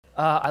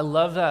I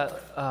love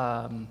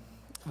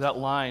that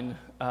line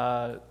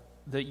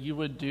that you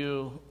would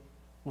do.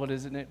 What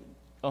is it?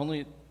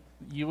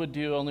 You would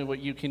do only what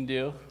you can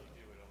do.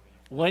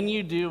 When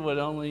you do what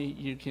only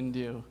you can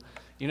do.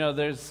 You know,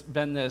 there's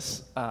been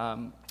this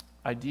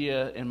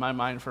idea in my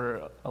mind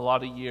for a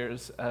lot of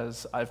years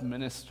as I've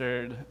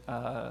ministered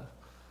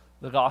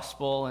the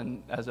gospel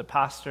and as a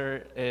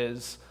pastor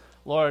is,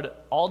 Lord,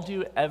 I'll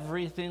do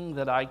everything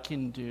that I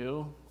can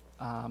do.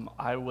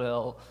 I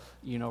will,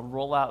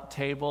 roll out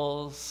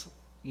tables,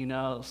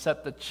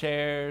 set the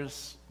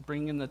chairs,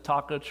 bring in the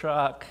taco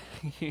truck,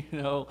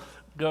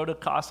 go to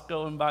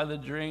Costco and buy the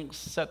drinks,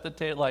 set the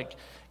table,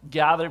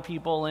 gather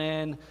people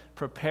in,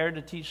 prepare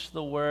to teach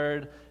the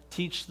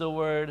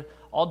word.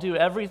 I'll do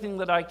everything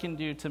that I can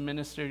do to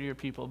minister to your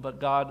people, but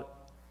God,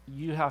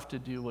 you have to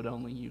do what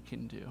only you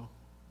can do.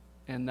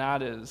 And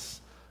that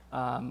is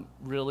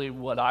really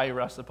what I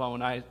rest upon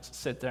when I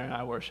sit there and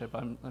I worship.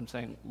 I'm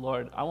saying,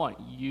 Lord, I want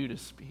you to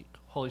speak.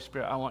 Holy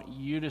Spirit, I want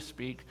you to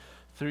speak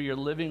through your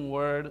living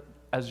word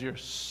as your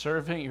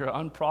servant, your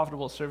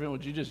unprofitable servant.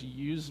 Would you just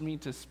use me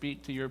to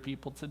speak to your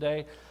people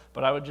today?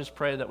 But I would just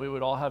pray that we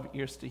would all have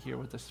ears to hear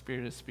what the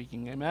Spirit is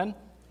speaking. Amen?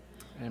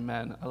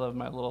 Amen. I love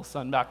my little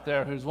son back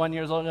there who's 1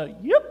 year old.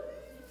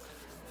 Yep.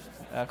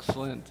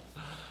 Excellent.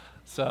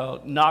 So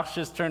Knox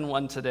just turned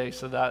 1 today,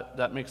 so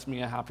that makes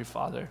me a happy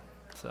father.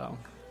 So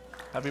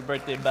happy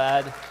birthday,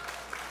 bud.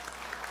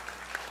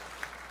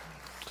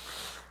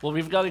 Well,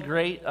 we've got a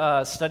great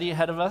study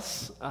ahead of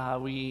us.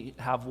 We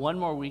have one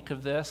more week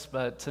of this,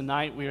 but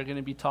tonight we are going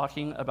to be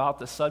talking about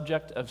the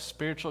subject of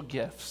spiritual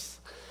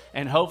gifts.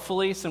 And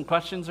hopefully some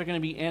questions are going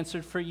to be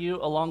answered for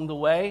you along the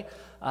way.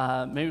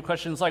 Maybe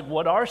questions like,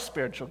 what are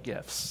spiritual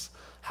gifts?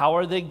 How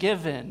are they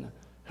given?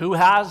 Who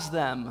has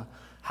them?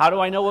 How do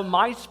I know what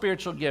my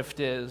spiritual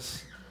gift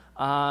is?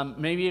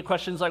 Maybe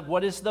questions like,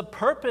 what is the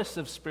purpose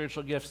of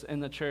spiritual gifts in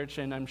the church?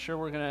 And I'm sure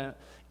we're going to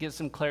get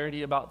some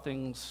clarity about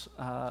things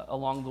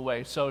along the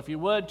way. So if you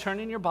would, turn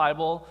in your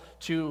Bible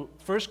to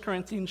 1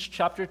 Corinthians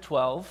chapter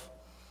 12.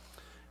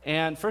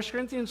 And 1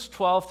 Corinthians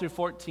 12 through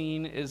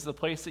 14 is the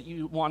place that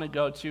you want to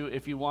go to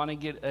if you want to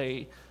get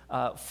a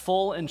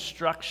full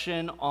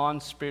instruction on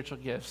spiritual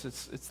gifts.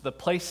 It's the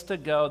place to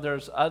go.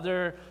 There's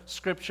other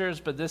scriptures,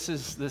 but this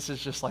is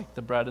just like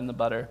the bread and the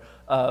butter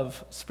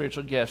of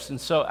spiritual gifts. And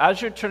so as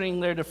you're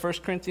turning there to 1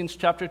 Corinthians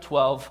chapter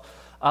 12,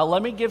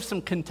 let me give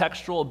some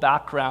contextual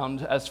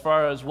background as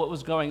far as what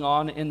was going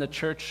on in the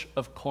church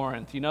of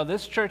Corinth.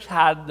 This church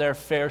had their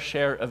fair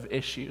share of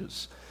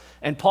issues.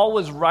 And Paul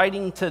was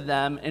writing to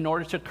them in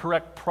order to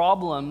correct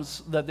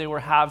problems that they were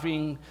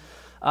having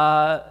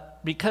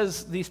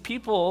because these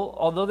people,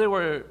 although they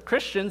were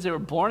Christians, they were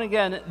born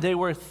again, they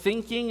were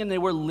thinking and they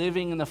were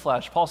living in the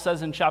flesh. Paul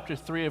says in chapter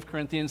 3 of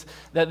Corinthians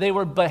that they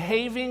were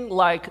behaving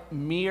like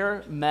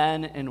mere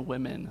men and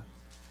women.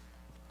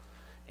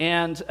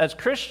 And as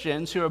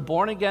Christians who are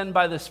born again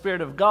by the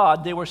Spirit of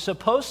God, they were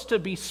supposed to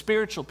be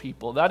spiritual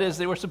people. That is,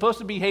 they were supposed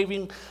to be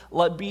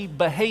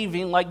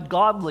behaving like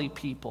godly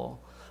people.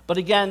 But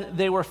again,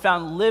 they were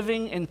found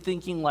living and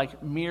thinking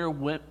like mere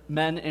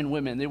men and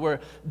women. They were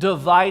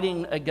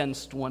dividing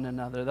against one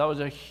another. That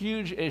was a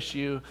huge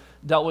issue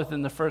dealt with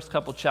in the first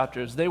couple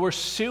chapters. They were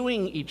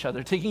suing each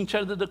other, taking each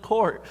other to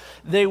court.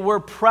 They were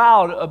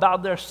proud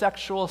about their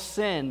sexual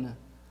sin.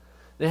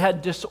 They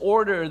had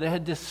disorder, they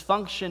had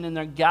dysfunction in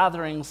their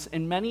gatherings,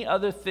 and many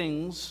other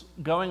things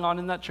going on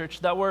in that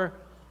church that were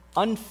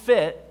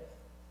unfit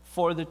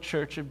for the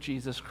church of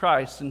Jesus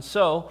Christ. And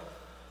so,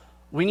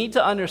 we need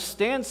to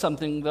understand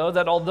something, though,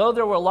 that although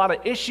there were a lot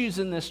of issues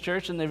in this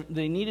church and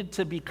they needed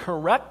to be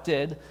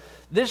corrected,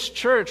 this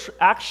church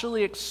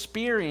actually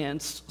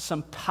experienced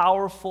some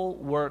powerful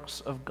works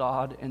of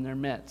God in their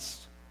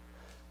midst.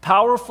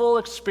 Powerful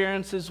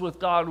experiences with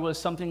God was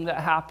something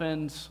that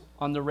happened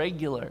on the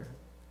regular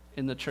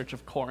in the church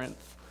of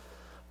Corinth.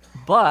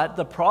 But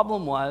the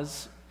problem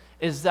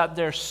is that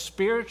their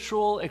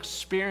spiritual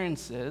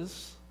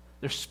experiences,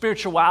 their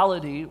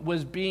spirituality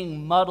was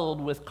being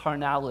muddled with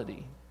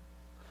carnality.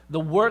 The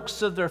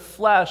works of their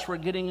flesh were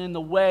getting in the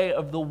way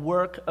of the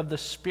work of the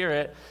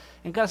Spirit.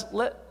 And guys,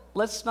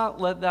 let's not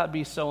let that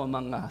be so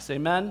among us.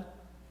 Amen?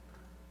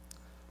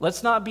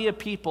 Let's not be a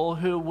people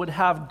who would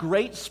have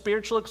great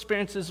spiritual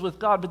experiences with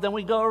God, but then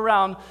we go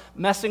around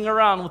messing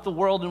around with the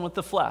world and with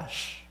the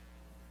flesh.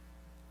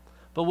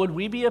 But would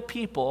we be a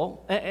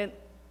people, and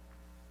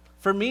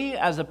for me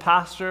as a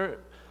pastor,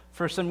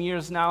 for some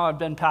years now, I've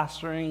been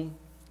pastoring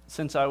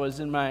since I was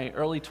in my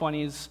early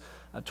 20s.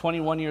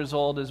 21 years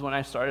old is when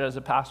I started as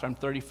a pastor. I'm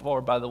 34,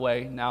 by the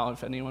way, now,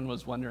 if anyone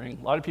was wondering.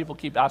 A lot of people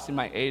keep asking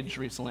my age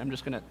recently. I'm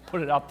just going to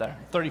put it out there.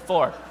 I'm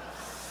 34.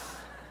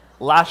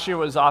 Last year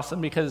was awesome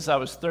because I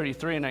was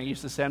 33, and I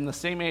used to say, I'm the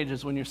same age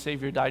as when your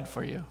Savior died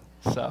for you.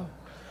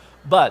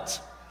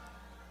 But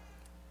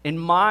in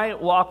my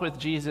walk with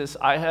Jesus,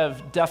 I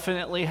have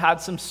definitely had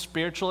some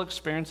spiritual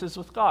experiences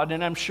with God,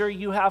 and I'm sure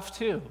you have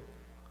too.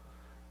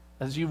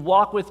 As you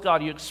walk with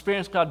God, you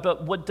experience God,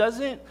 but what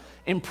doesn't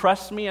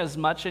impress me as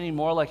much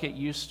anymore like it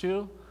used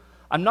to,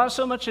 I'm not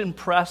so much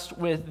impressed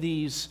with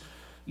these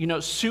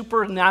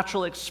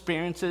supernatural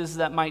experiences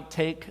that might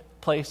take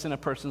place in a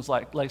person's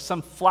life, like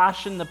some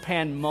flash in the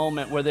pan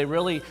moment where they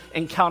really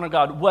encounter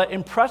God. What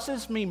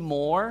impresses me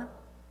more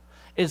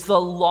is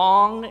the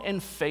long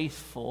and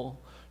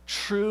faithful,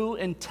 true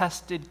and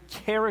tested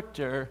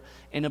character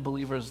in a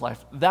believer's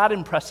life. That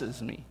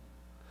impresses me.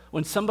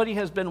 When somebody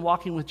has been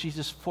walking with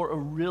Jesus for a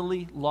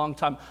really long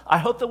time, I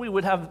hope that we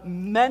would have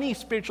many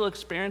spiritual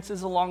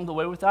experiences along the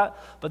way with that,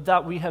 but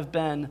that we have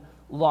been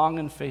long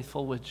and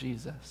faithful with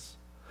Jesus.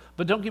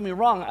 But don't get me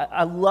wrong,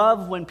 I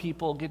love when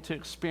people get to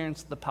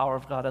experience the power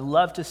of God. I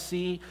love to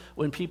see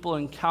when people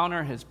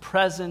encounter His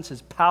presence,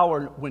 His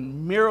power,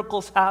 when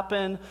miracles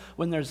happen,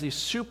 when there's these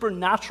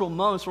supernatural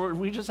moments where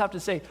we just have to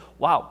say,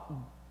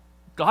 wow,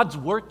 God's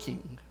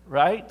working,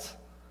 right?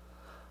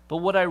 But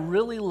what I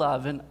really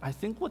love, and I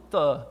think what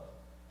the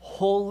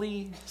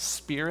Holy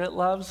Spirit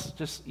loves,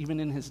 just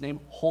even in His name,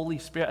 Holy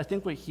Spirit, I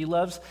think what He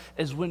loves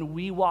is when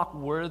we walk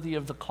worthy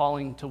of the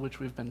calling to which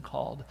we've been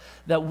called,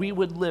 that we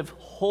would live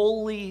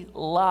holy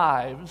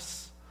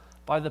lives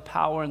by the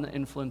power and the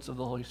influence of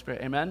the Holy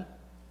Spirit. Amen?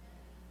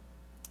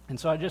 And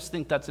so I just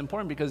think that's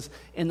important because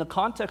in the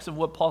context of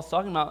what Paul's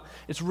talking about,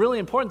 it's really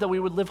important that we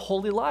would live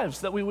holy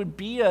lives, that we would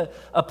be a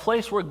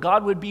place where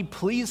God would be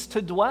pleased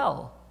to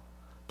dwell,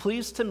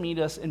 pleased to meet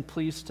us, and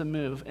pleased to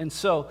move. And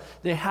so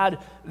they had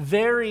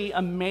very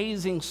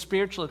amazing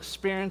spiritual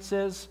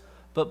experiences,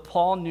 but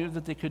Paul knew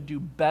that they could do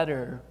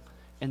better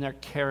in their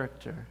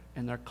character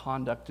and their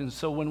conduct. And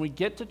so when we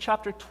get to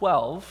chapter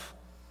 12,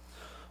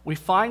 we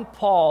find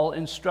Paul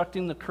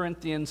instructing the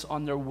Corinthians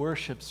on their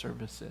worship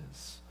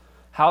services,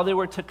 how they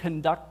were to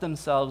conduct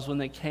themselves when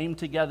they came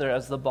together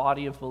as the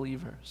body of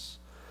believers.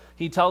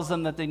 He tells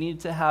them that they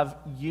need to have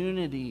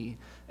unity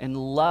and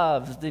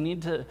love. They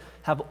need to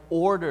have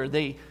order.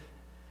 They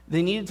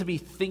needed to be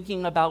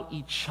thinking about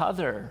each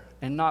other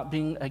and not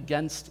being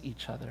against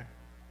each other.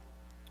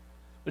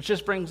 Which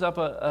just brings up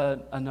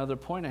another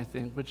point, I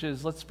think, which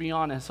is, let's be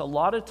honest, a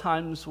lot of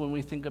times when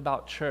we think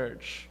about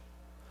church,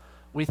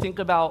 we think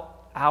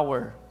about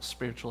our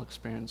spiritual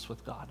experience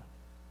with God.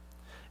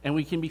 And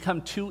we can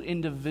become too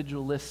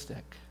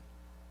individualistic,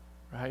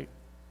 right?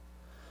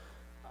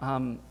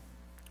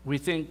 We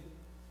think,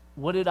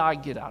 what did I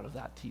get out of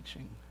that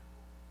teaching?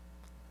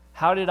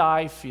 How did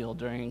I feel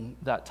during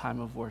that time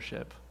of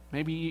worship?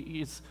 Maybe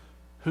it's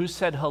who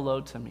said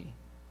hello to me,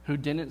 who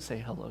didn't say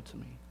hello to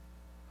me,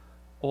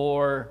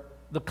 or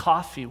the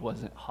coffee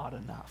wasn't hot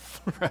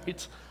enough,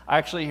 right? I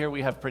actually hear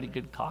we have pretty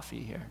good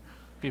coffee here.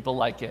 People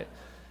like it.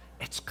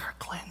 It's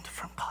Kirkland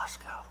from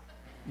Costco.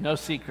 No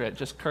secret,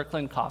 just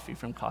Kirkland coffee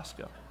from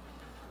Costco.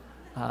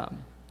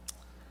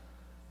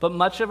 But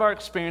much of our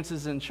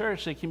experiences in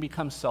church, they can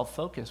become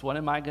self-focused. What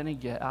am I going to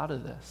get out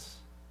of this?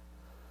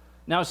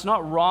 Now, it's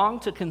not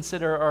wrong to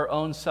consider our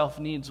own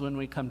self-needs when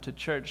we come to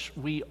church.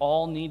 We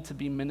all need to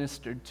be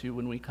ministered to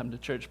when we come to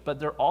church, but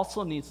there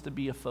also needs to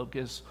be a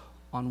focus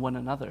on one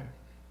another.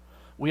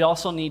 We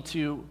also need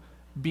to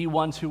be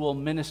ones who will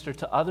minister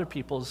to other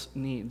people's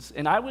needs.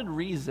 And I would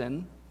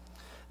reason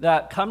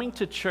that coming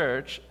to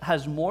church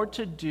has more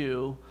to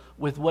do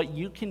with what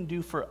you can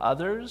do for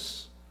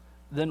others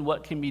than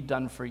what can be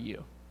done for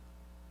you.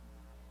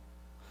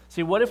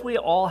 See, what if we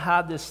all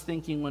had this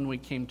thinking when we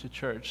came to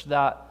church,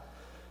 that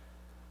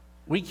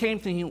we came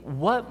thinking,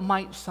 what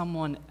might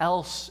someone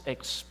else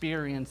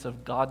experience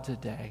of God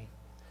today?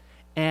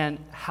 And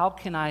how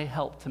can I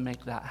help to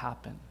make that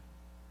happen?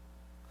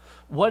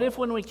 What if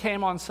when we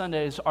came on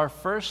Sundays, our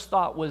first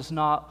thought was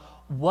not,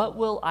 what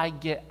will I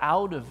get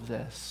out of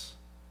this,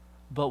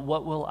 but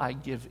what will I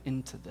give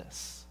into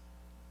this?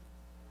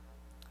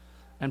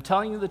 I'm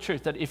telling you the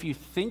truth, that if you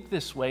think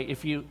this way,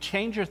 if you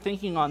change your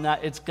thinking on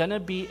that, it's going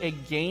to be a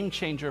game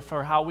changer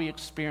for how we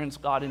experience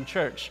God in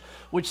church,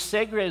 which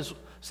segues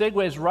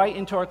right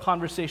into our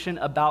conversation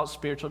about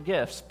spiritual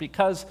gifts,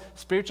 because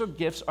spiritual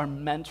gifts are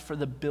meant for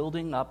the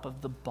building up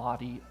of the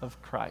body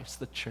of Christ,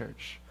 the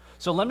church.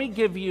 So let me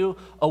give you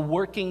a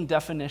working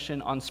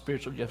definition on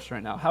spiritual gifts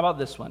right now. How about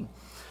this one?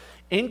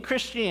 In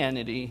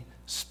Christianity,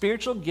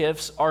 spiritual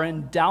gifts are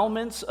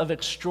endowments of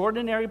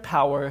extraordinary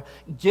power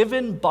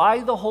given by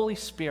the Holy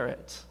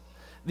Spirit.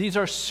 These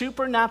are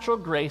supernatural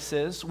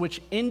graces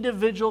which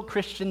individual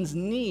Christians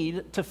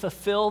need to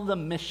fulfill the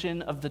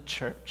mission of the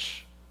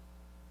church.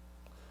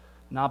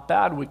 Not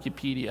bad,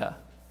 Wikipedia.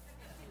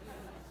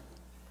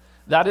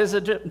 That is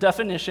a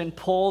definition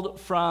pulled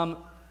from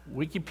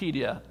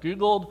Wikipedia.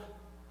 Googled,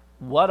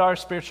 what are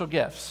spiritual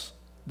gifts?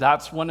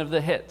 That's one of the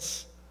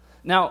hits.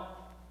 Now,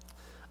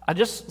 I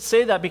just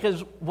say that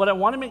because what I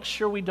want to make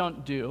sure we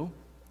don't do,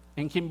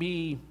 and can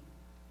be,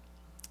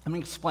 let me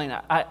explain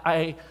it.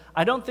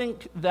 I don't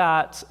think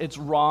that it's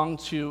wrong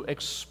to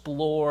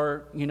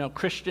explore,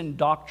 Christian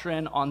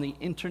doctrine on the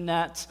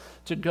internet,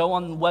 to go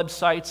on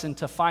websites and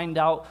to find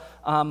out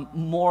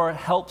more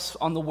helps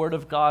on the Word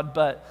of God.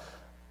 But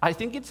I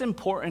think it's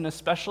important,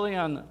 especially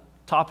on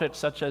topics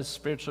such as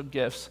spiritual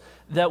gifts,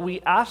 that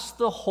we ask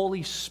the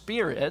Holy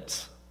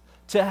Spirit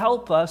to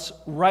help us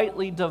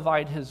rightly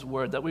divide his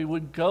word, that we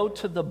would go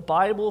to the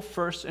Bible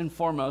first and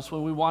foremost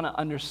when we want to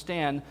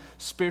understand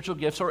spiritual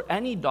gifts or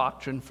any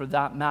doctrine for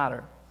that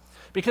matter.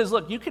 Because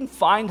look, you can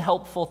find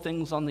helpful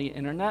things on the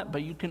internet,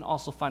 but you can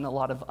also find a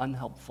lot of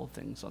unhelpful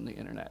things on the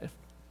internet, if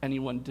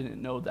anyone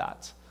didn't know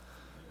that.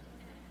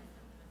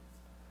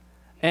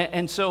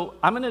 And so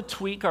I'm going to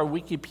tweak our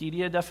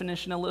Wikipedia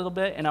definition a little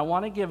bit, and I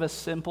want to give a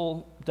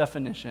simple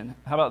definition.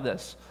 How about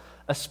this?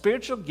 A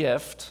spiritual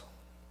gift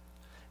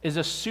is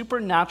a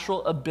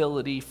supernatural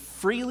ability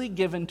freely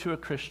given to a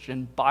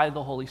Christian by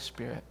the Holy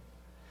Spirit.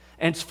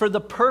 And it's for the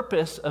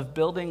purpose of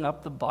building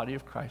up the body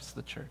of Christ,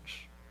 the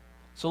church.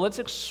 So let's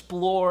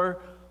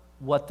explore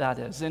what that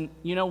is. And,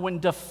 when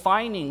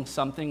defining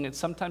something, it's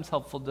sometimes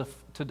helpful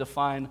to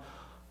define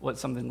what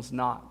something's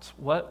not.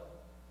 What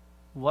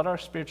are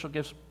spiritual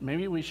gifts?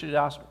 Maybe we should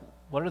ask,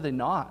 what are they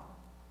not?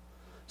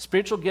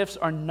 Spiritual gifts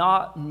are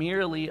not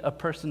merely a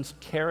person's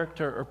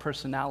character or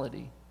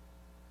personality.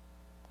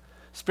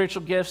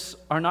 Spiritual gifts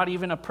are not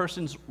even a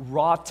person's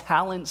raw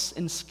talents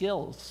and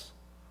skills.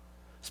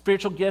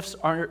 Spiritual gifts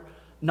are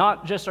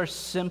not just our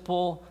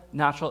simple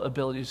natural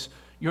abilities.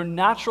 Your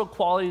natural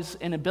qualities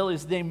and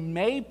abilities, they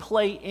may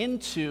play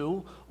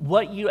into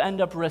what you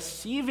end up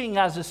receiving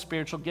as a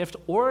spiritual gift,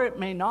 or it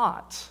may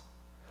not.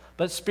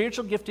 But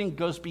spiritual gifting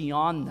goes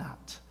beyond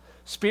that.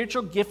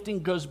 Spiritual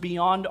gifting goes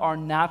beyond our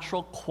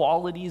natural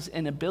qualities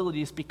and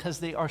abilities because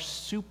they are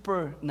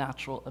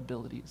supernatural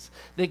abilities.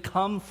 They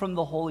come from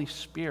the Holy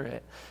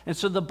Spirit. And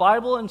so the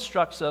Bible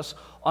instructs us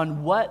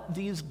on what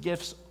these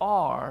gifts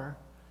are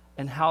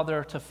and how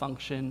they're to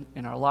function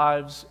in our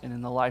lives and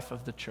in the life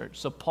of the church.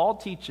 So Paul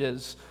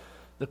teaches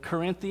the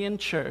Corinthian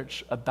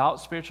church about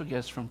spiritual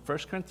gifts from 1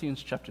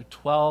 Corinthians chapter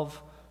 12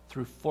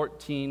 through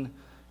 14.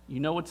 You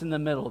know what's in the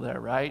middle there,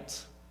 right?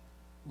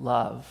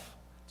 Love.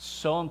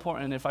 So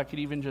important. If I could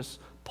even just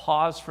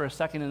pause for a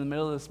second in the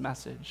middle of this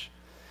message.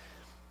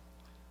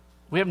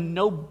 We have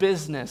no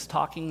business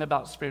talking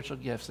about spiritual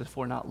gifts if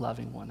we're not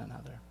loving one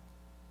another.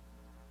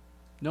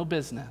 No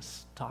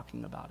business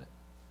talking about it.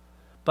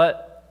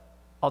 But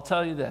I'll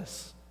tell you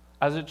this.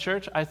 As a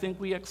church, I think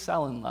we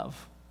excel in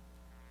love.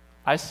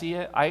 I see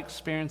it. I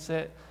experience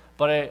it.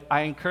 But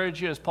I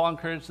encourage you, as Paul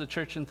encouraged the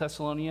church in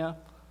Thessalonica,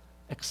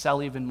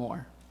 excel even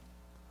more.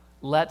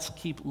 Let's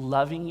keep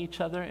loving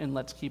each other and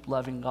let's keep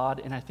loving God.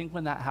 And I think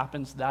when that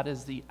happens, that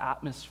is the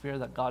atmosphere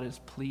that God is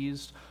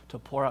pleased to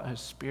pour out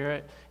his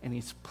Spirit, and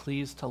he's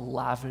pleased to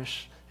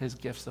lavish his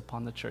gifts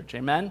upon the church.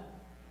 Amen?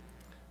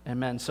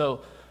 Amen.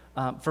 So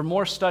for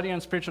more study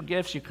on spiritual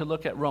gifts, you could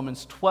look at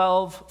Romans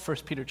 12, 1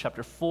 Peter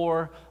chapter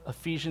 4,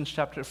 Ephesians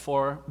chapter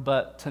 4.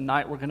 But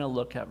tonight we're going to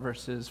look at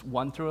verses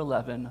 1 through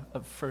 11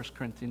 of 1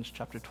 Corinthians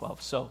chapter 12.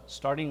 So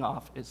starting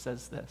off, it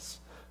says this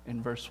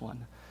in verse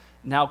 1.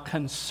 Now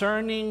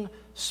concerning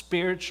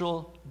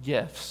spiritual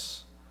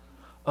gifts,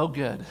 oh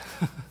good,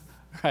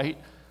 right?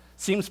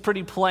 Seems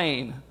pretty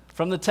plain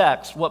from the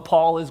text what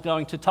Paul is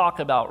going to talk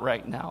about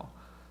right now.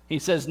 He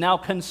says, now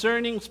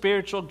concerning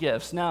spiritual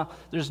gifts. Now,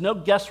 there's no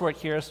guesswork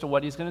here as to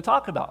what he's going to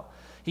talk about.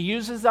 He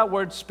uses that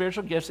word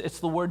spiritual gifts. It's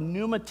the word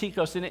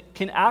pneumatikos, and it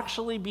can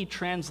actually be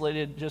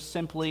translated just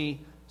simply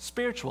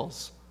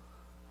spirituals.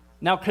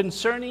 Now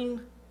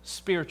concerning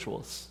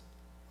spirituals.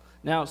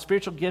 Now,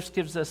 spiritual gifts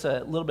gives us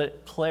a little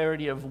bit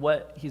clarity of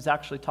what he's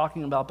actually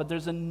talking about, but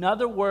there's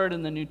another word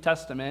in the New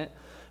Testament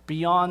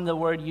beyond the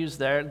word used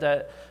there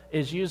that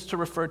is used to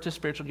refer to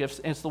spiritual gifts,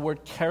 and it's the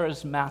word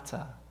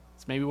charismata.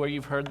 It's maybe where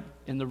you've heard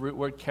in the root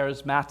word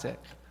charismatic,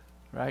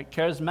 right?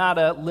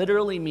 Charismata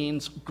literally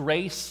means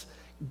grace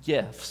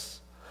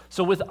gifts.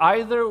 So with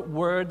either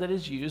word that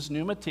is used,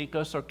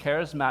 pneumatikos or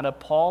charismata,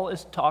 Paul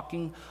is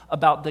talking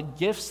about the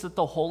gifts that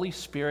the Holy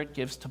Spirit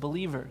gives to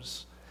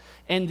believers.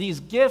 And these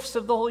gifts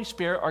of the Holy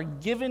Spirit are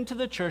given to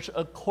the church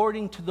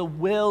according to the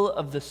will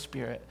of the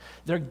Spirit.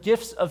 They're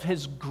gifts of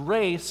his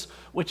grace,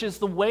 which is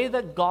the way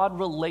that God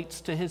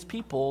relates to his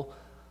people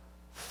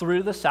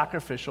through the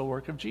sacrificial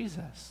work of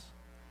Jesus.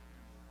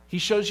 He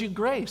shows you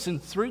grace,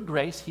 and through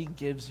grace, he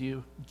gives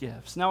you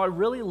gifts. Now, I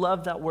really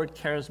love that word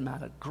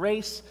charismatic,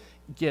 grace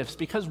gifts,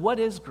 because what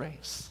is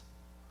grace?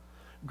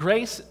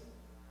 Grace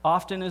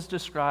often is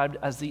described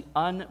as the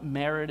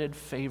unmerited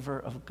favor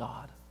of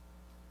God.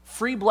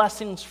 Free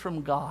blessings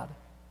from God.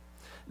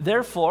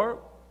 Therefore,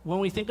 when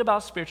we think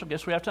about spiritual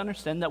gifts, we have to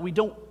understand that we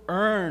don't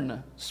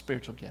earn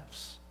spiritual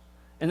gifts.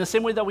 In the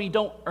same way that we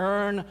don't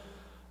earn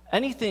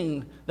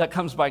anything that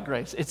comes by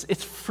grace.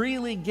 It's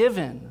freely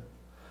given.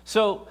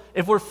 So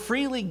if we're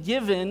freely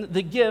given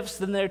the gifts,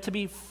 then they're to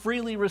be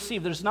freely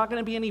received. There's not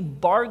going to be any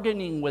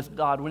bargaining with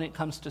God when it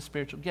comes to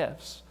spiritual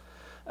gifts.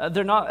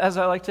 They're not, as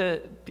I like to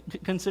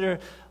consider,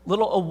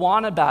 little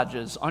Awana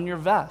badges on your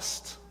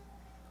vest.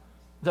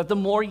 That the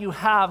more you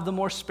have, the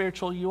more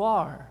spiritual you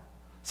are.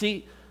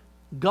 See,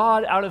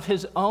 God, out of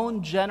his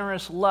own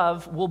generous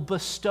love, will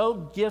bestow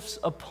gifts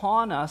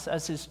upon us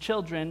as his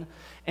children,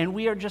 and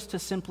we are just to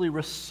simply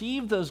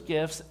receive those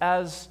gifts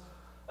as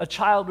a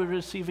child would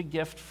receive a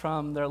gift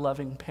from their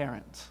loving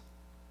parent.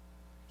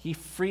 He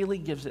freely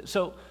gives it.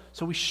 So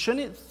we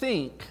shouldn't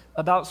think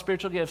about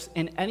spiritual gifts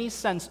in any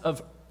sense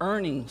of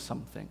earning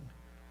something.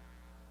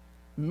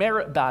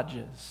 Merit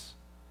badges.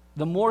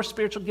 The more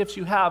spiritual gifts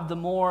you have, the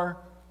more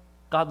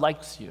God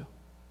likes you.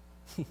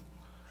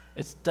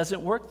 It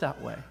doesn't work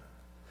that way.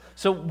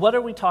 So what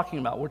are we talking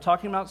about? We're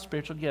talking about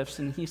spiritual gifts,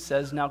 and he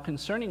says, now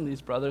concerning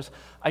these brothers,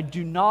 I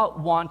do not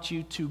want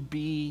you to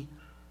be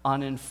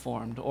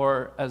uninformed.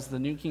 Or as the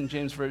New King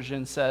James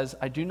Version says,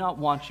 I do not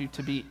want you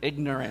to be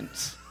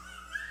ignorant.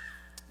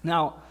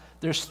 Now,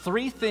 there's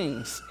 3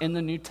 things in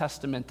the New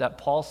Testament that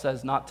Paul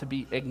says not to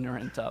be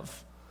ignorant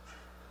of.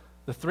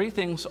 The 3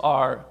 things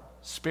are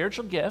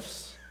spiritual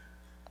gifts,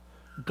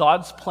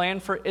 God's plan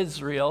for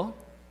Israel,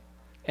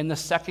 and the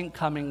second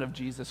coming of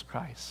Jesus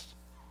Christ.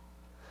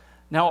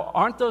 Now,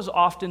 aren't those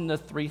often the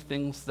 3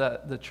 things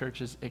that the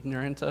church is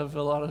ignorant of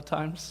a lot of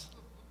times?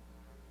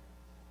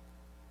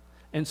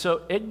 And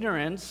so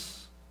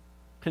ignorance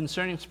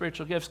concerning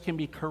spiritual gifts can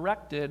be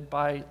corrected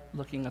by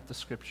looking at the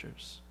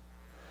scriptures.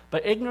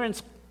 But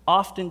ignorance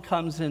often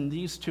comes in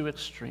these 2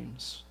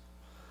 extremes.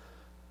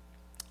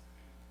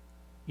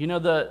 You know,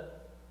 the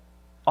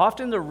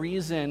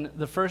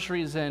first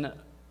reason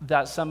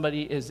that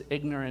somebody is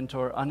ignorant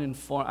or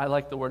uninformed, I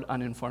like the word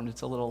uninformed,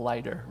 it's a little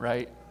lighter,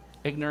 right?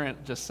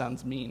 Ignorant just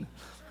sounds mean.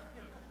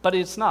 But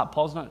it's not.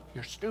 Paul's not,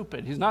 you're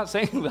stupid. He's not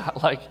saying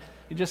that. Like,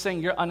 he's just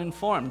saying you're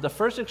uninformed. The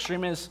first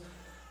extreme is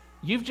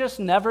you've just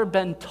never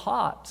been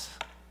taught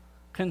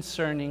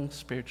concerning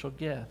spiritual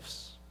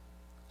gifts.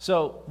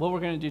 So what we're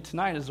going to do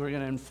tonight is we're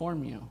going to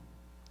inform you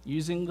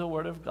using the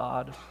Word of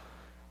God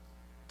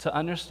to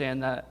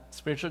understand that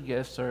spiritual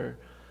gifts are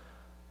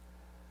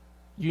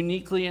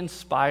uniquely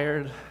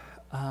inspired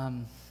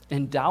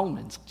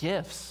endowments,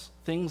 gifts,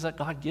 things that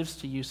God gives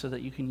to you so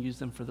that you can use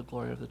them for the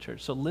glory of the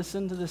church. So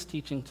listen to this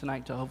teaching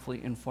tonight to hopefully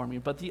inform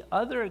you. But the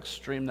other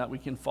extreme that we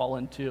can fall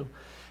into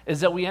is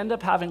that we end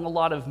up having a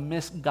lot of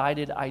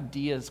misguided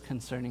ideas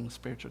concerning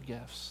spiritual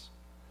gifts.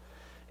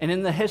 And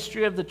in the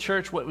history of the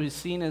church, what we've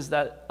seen is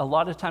that a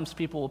lot of times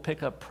people will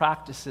pick up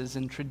practices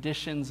and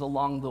traditions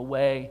along the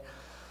way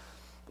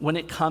when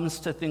it comes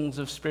to things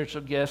of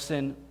spiritual gifts,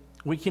 and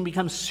we can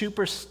become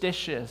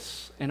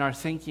superstitious in our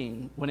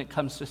thinking when it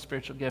comes to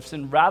spiritual gifts.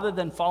 And rather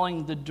than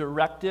following the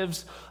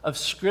directives of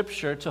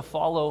Scripture to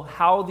follow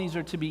how these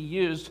are to be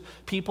used,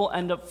 people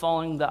end up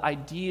following the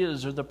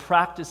ideas or the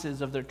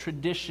practices of their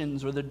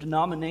traditions or their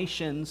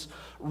denominations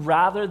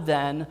rather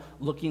than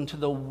looking to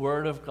the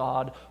Word of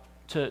God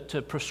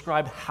to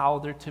prescribe how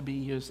they're to be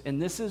used.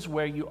 And this is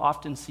where you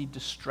often see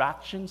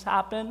distractions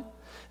happen.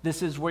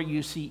 This is where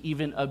you see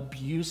even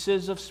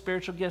abuses of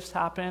spiritual gifts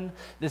happen.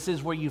 This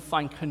is where you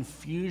find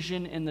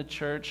confusion in the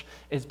church,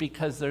 is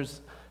because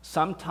there's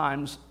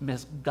sometimes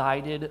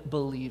misguided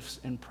beliefs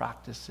and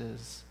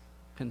practices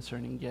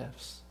concerning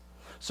gifts.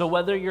 So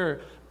whether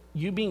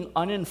you being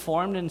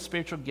uninformed in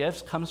spiritual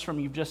gifts comes from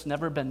you've just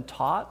never been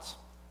taught,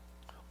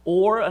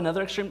 or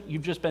another extreme,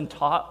 you've just been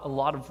taught a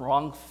lot of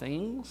wrong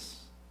things,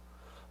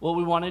 what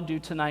we want to do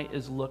tonight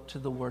is look to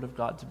the Word of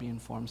God to be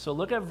informed. So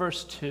look at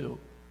verse 2.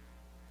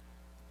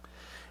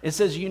 It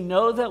says, you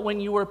know that when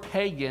you were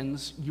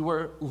pagans, you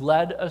were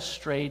led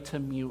astray to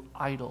mute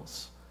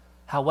idols.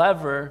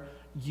 However,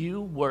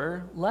 you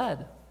were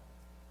led.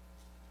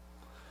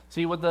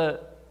 See, what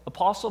the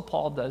Apostle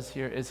Paul does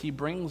here is he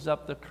brings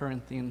up the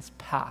Corinthians'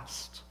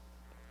 past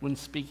when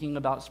speaking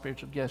about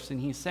spiritual gifts. And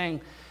he's saying,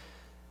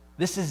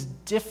 this is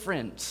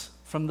different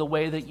from the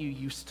way that you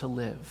used to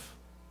live.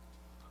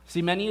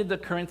 See, many of the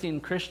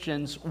Corinthian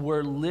Christians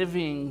were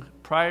living,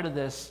 prior to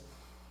this,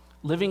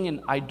 living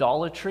in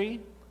idolatry,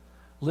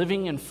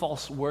 living in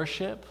false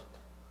worship,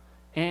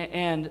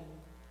 and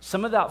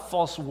some of that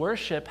false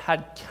worship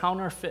had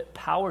counterfeit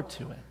power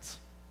to it.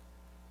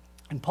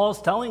 And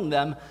Paul's telling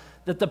them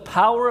that the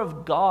power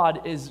of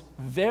God is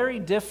very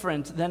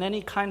different than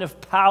any kind of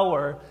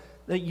power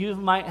that you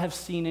might have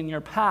seen in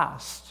your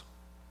past.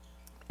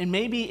 And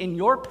maybe in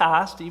your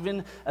past,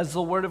 even as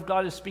the Word of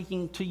God is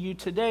speaking to you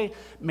today,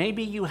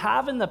 maybe you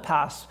have in the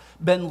past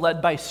been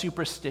led by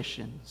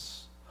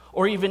superstitions,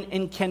 or even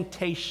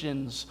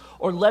incantations,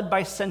 or led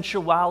by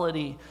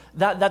sensuality.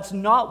 That's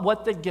not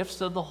what the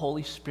gifts of the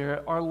Holy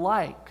Spirit are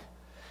like.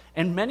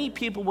 And many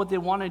people, what they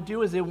want to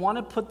do is they want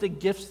to put the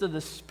gifts of the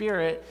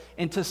Spirit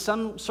into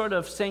some sort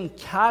of same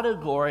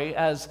category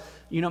as,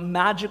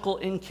 magical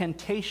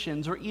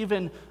incantations, or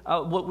even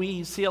what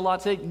we see a lot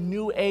today,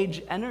 New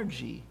Age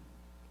energy.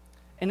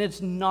 And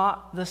it's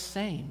not the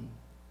same.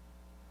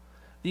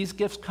 These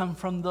gifts come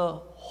from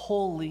the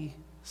Holy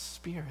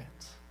Spirit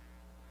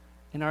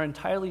and are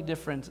entirely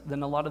different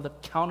than a lot of the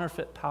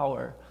counterfeit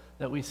power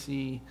that we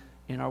see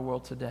in our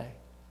world today.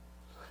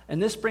 And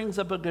this brings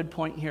up a good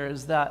point here,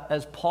 is that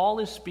as Paul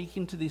is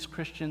speaking to these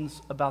Christians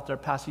about their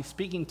past, he's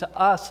speaking to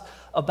us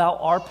about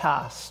our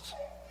past,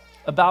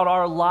 about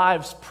our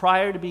lives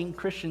prior to being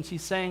Christians.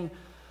 He's saying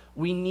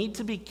we need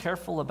to be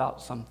careful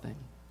about something.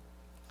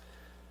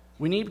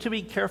 We need to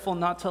be careful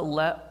not to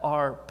let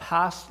our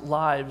past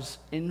lives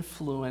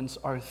influence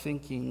our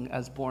thinking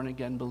as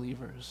born-again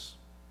believers.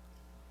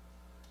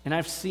 And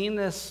I've seen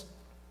this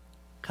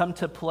come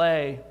to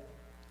play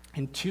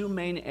in two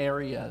main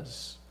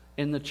areas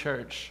in the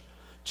church.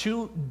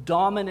 Two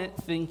dominant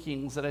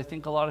thinkings that I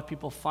think a lot of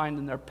people find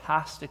in their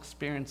past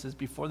experiences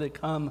before they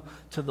come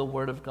to the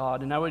Word of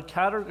God. And I would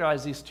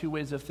categorize these two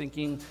ways of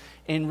thinking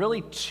in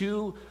really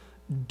two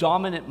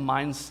dominant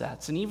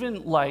mindsets. And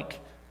even like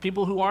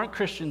people who aren't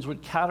Christians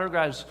would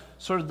categorize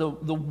sort of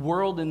the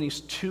world in these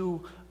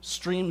two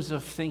streams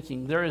of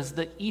thinking. There is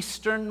the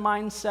Eastern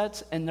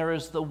mindset and there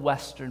is the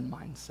Western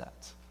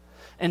mindset.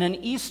 And an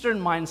Eastern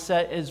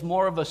mindset is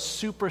more of a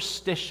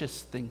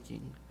superstitious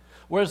thinking,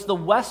 whereas the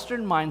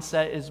Western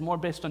mindset is more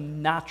based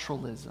on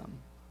naturalism.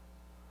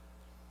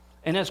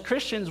 And as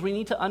Christians, we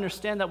need to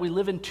understand that we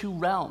live in two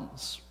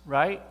realms,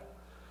 right?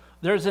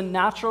 There's a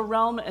natural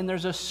realm and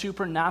there's a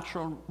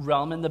supernatural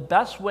realm. And the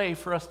best way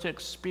for us to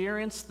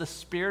experience the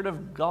Spirit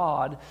of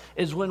God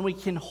is when we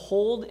can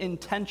hold in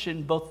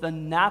tension both the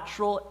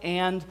natural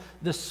and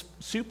the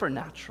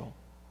supernatural.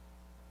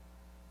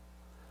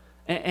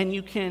 And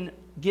you can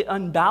get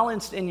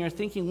unbalanced in your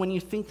thinking when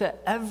you think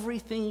that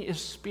everything is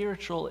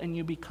spiritual and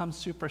you become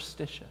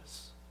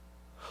superstitious.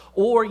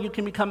 Or you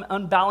can become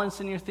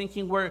unbalanced in your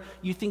thinking where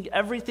you think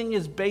everything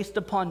is based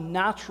upon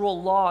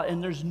natural law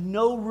and there's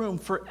no room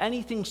for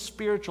anything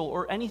spiritual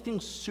or anything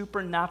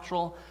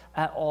supernatural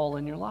at all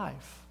in your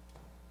life.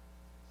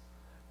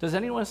 Does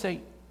anyone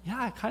say,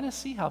 yeah, I kind of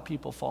see how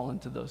people fall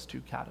into those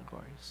two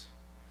categories?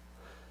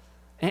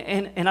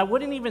 And I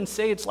wouldn't even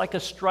say it's like a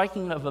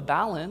striking of a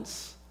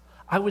balance.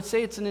 I would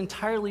say it's an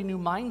entirely new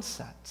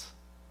mindset,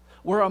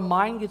 where a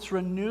mind gets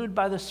renewed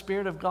by the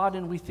Spirit of God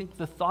and we think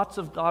the thoughts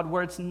of God,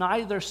 where it's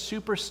neither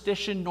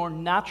superstition nor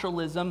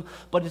naturalism,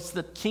 but it's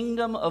the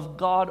kingdom of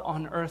God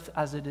on earth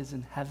as it is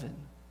in heaven.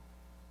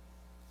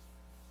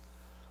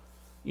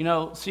 You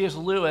know, C.S.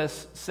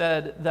 Lewis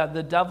said that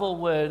the devil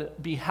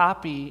would be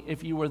happy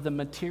if you were the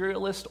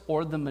materialist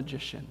or the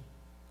magician,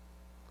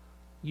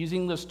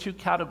 using those two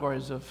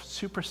categories of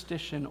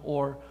superstition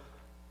or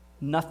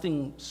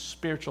nothing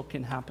spiritual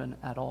can happen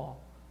at all.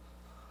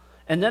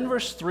 And then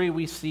verse 3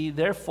 we see,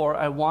 therefore,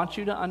 I want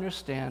you to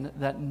understand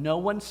that no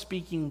one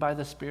speaking by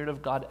the Spirit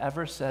of God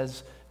ever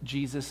says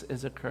Jesus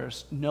is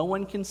accursed. No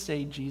one can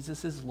say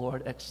Jesus is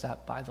Lord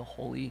except by the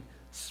Holy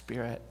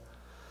Spirit.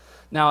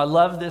 Now, I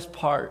love this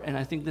part, and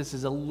I think this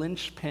is a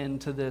linchpin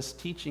to this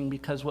teaching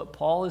because what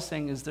Paul is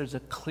saying is there's a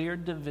clear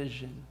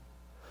division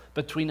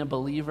between a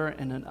believer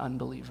and an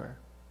unbeliever.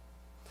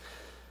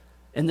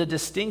 And the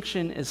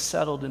distinction is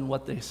settled in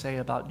what they say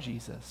about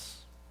Jesus.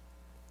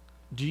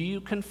 Do you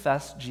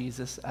confess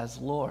Jesus as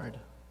Lord?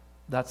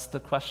 That's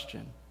the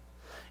question.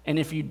 And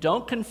if you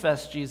don't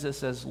confess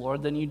Jesus as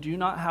Lord, then you do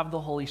not have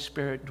the Holy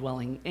Spirit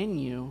dwelling in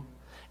you,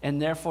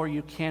 and therefore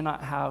you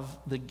cannot have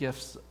the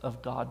gifts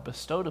of God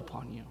bestowed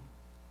upon you.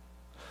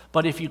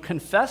 But if you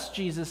confess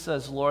Jesus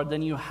as Lord,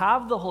 then you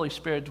have the Holy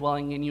Spirit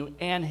dwelling in you,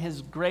 and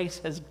His grace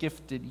has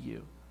gifted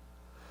you.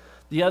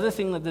 The other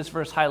thing that this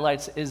verse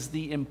highlights is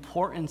the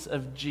importance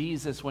of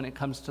Jesus when it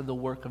comes to the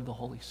work of the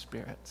Holy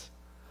Spirit.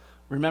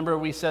 Remember,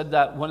 we said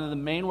that one of the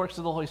main works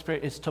of the Holy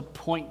Spirit is to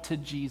point to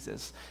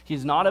Jesus.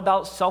 He's not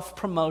about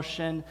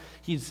self-promotion.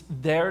 He's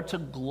there to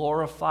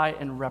glorify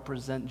and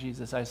represent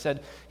Jesus. I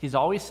said He's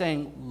always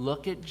saying,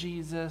 look at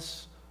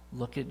Jesus,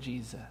 look at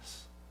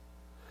Jesus.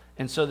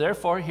 And so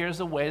therefore, here's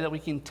a way that we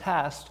can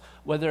test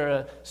whether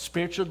a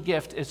spiritual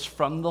gift is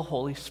from the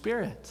Holy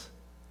Spirit,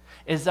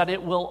 is that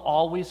it will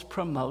always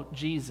promote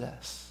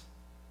Jesus.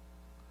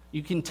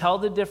 You can tell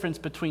the difference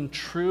between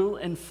true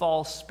and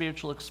false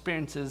spiritual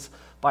experiences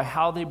by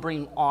how they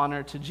bring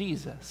honor to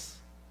Jesus.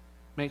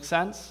 Make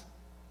sense?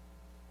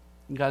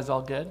 You guys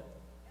all good?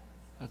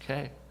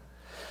 Okay.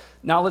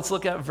 Now let's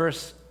look at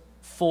verse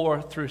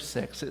 4 through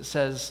 6. It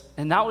says,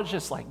 and that was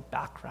just like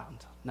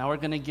background. Now we're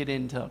going to get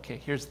into, okay,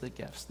 here's the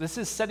gifts. This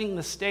is setting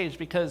the stage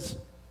because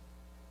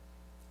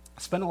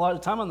I spend a lot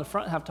of time on the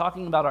front half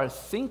talking about our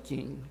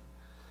thinking,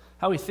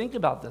 how we think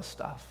about this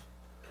stuff.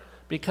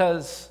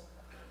 Because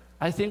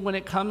I think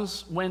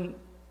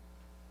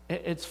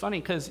it's funny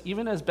because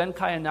even as Ben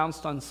Kai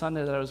announced on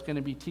Sunday that I was going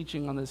to be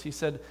teaching on this, he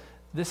said,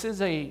 this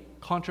is a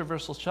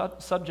controversial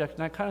subject.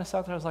 And I kind of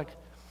sat there, I was like,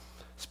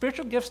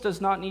 spiritual gifts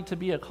does not need to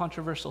be a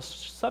controversial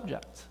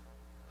subject.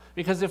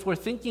 Because if we're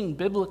thinking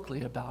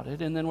biblically about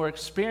it and then we're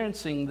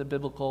experiencing the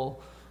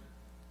biblical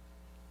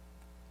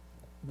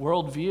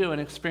worldview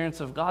and experience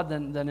of God,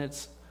 then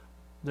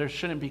there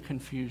shouldn't be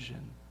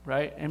confusion,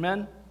 right?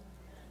 Amen?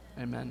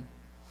 Amen.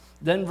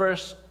 Then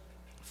verse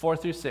 4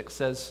 through 6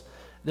 says,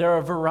 there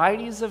are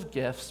varieties of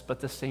gifts, but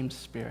the same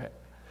Spirit.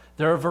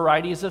 There are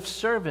varieties of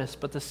service,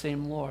 but the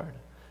same Lord.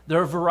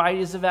 There are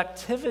varieties of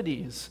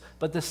activities,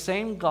 but the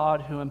same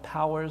God who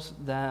empowers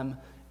them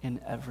in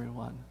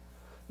everyone.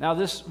 Now,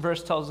 this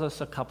verse tells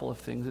us a couple of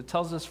things. It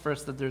tells us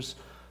first that there's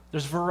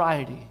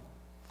variety,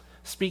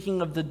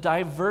 speaking of the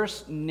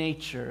diverse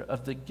nature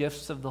of the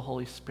gifts of the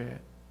Holy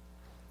Spirit.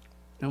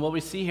 And what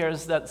we see here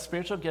is that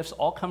spiritual gifts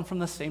all come from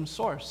the same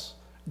source.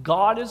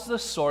 God is the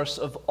source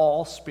of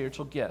all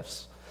spiritual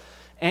gifts.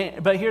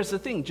 But here's the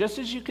thing, just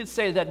as you could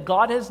say that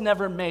God has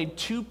never made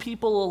two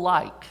people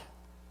alike,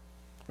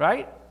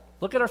 right?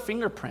 Look at our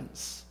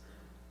fingerprints.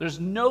 There's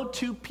no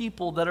two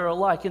people that are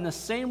alike. In the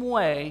same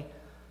way,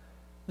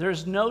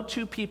 there's no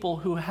two people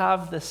who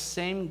have the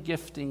same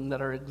gifting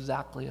that are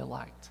exactly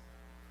alike.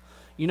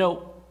 You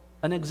know,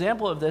 an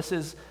example of this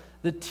is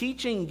the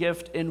teaching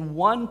gift in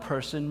one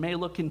person may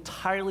look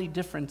entirely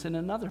different in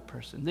another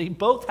person. They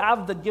both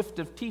have the gift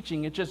of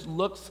teaching. It just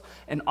looks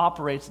and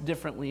operates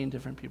differently in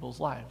different people's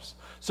lives.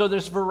 So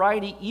there's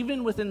variety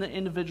even within the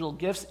individual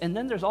gifts, and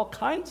then there's all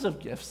kinds of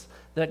gifts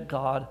that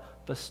God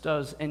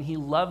bestows, and he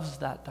loves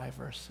that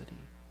diversity.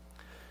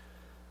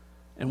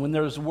 And when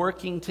there's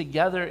working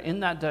together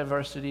in that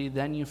diversity,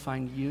 then you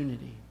find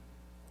unity.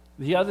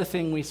 The other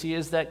thing we see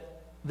is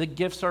that the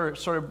gifts are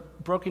sort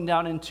of broken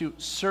down into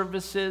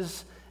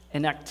services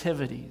and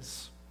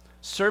activities.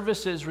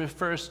 Services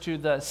refers to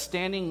the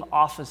standing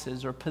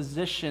offices or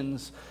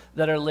positions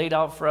that are laid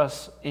out for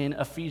us in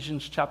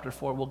Ephesians chapter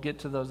 4. We'll get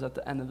to those at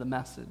the end of the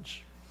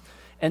message.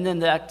 And then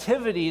the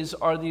activities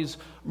are these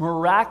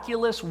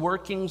miraculous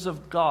workings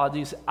of God,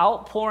 these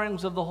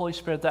outpourings of the Holy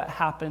Spirit that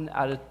happen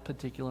at a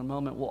particular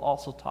moment. We'll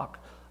also talk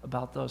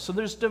about those. So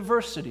there's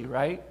diversity,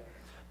 right?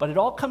 But it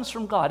all comes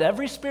from God.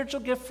 Every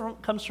spiritual gift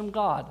comes from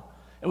God.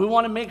 And we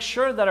want to make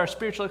sure that our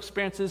spiritual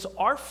experiences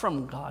are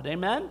from God.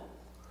 Amen?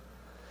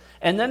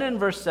 And then in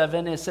verse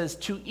 7, it says,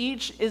 "To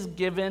each is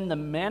given the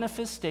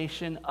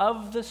manifestation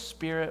of the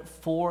Spirit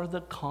for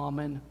the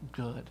common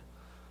good."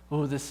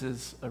 Oh, this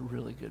is a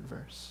really good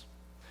verse.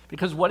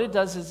 Because what it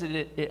does is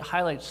it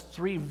highlights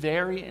three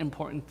very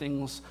important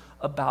things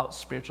about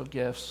spiritual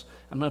gifts.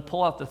 I'm going to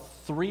pull out the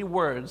three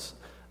words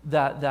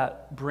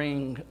that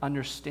bring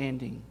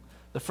understanding.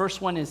 The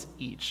first one is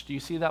each. Do you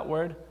see that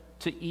word?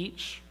 To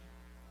each.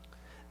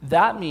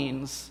 That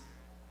means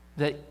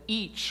that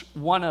each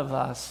one of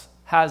us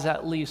has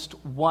at least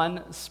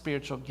one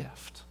spiritual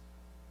gift.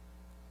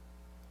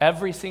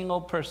 Every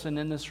single person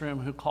in this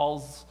room who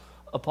calls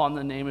upon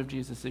the name of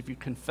Jesus, if you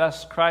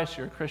confess Christ,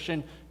 you're a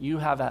Christian, you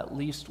have at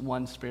least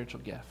one spiritual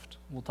gift.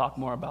 We'll talk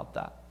more about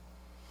that.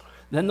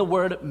 Then the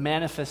word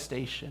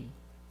manifestation.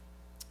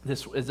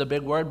 This is a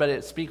big word, but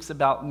it speaks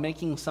about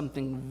making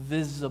something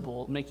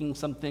visible, making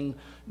something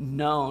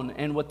known.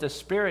 And what the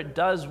Spirit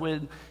does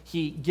when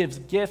he gives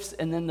gifts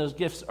and then those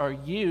gifts are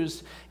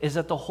used is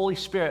that the Holy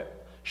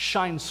Spirit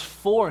shines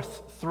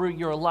forth through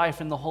your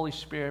life and the Holy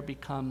Spirit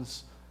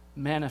becomes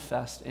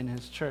manifest in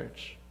his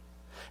church.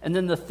 And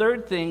then the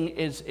third thing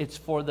is it's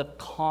for the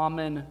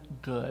common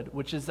good,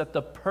 which is that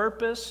the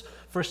purpose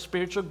for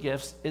spiritual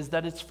gifts is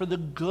that it's for the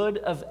good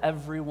of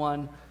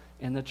everyone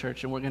in the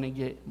church. And we're going to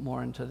get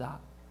more into that.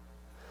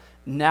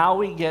 Now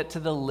we get to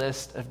the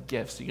list of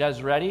gifts. You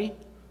guys ready?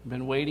 I've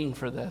been waiting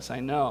for this, I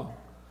know.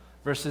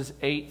 Verses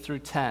 8 through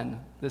 10.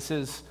 This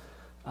is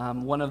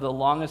one of the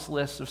longest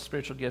lists of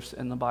spiritual gifts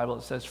in the Bible.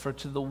 It says, For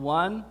to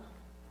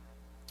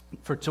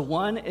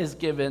one is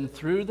given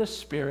through the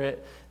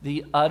Spirit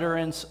the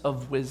utterance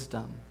of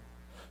wisdom.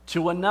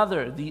 To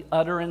another, the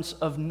utterance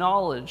of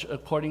knowledge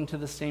according to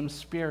the same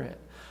Spirit.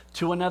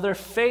 To another,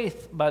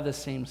 faith by the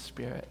same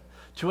Spirit.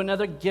 To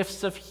another,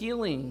 gifts of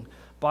healing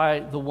by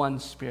the one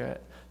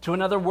Spirit. To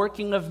another,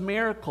 working of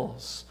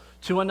miracles.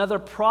 To another,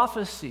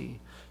 prophecy.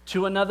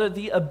 To another,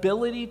 the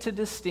ability to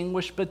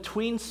distinguish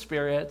between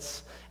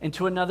spirits. And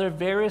to another,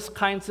 various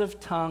kinds of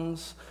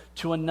tongues.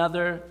 To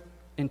another,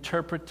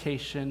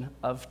 interpretation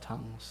of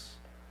tongues.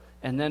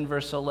 And then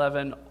verse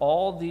 11,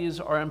 all these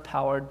are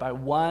empowered by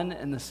one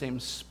and the same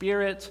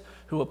Spirit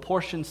who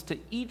apportions to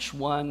each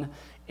one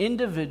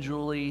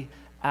individually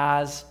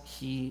as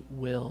he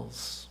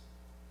wills.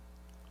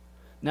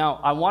 Now,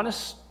 I want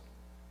to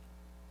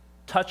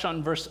touch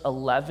on verse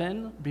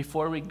 11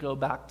 before we go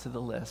back to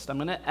the list. I'm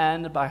going to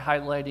end by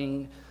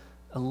highlighting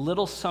a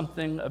little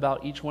something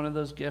about each one of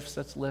those gifts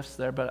that's listed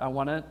there, but I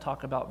want to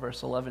talk about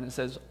verse 11. It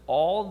says,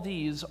 all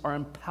these are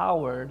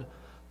empowered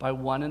by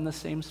one and the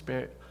same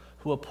Spirit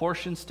who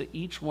apportions to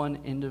each one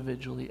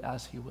individually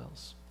as he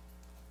wills.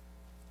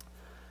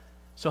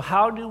 So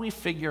how do we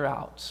figure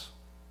out,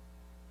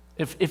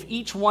 if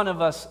each one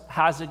of us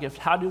has a gift,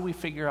 how do we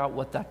figure out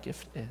what that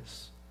gift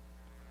is?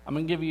 I'm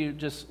going to give you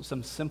just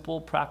some simple,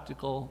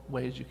 practical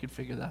ways you could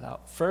figure that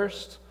out.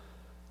 First,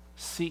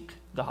 seek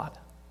God.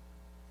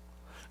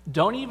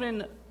 Don't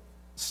even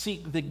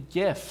seek the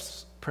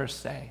gifts per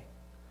se,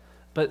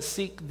 but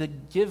seek the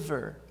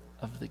giver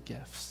of the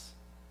gifts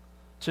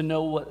to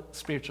know what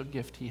spiritual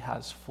gift he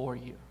has for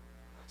you.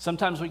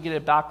 Sometimes we get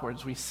it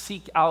backwards. We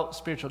seek out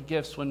spiritual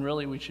gifts when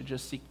really we should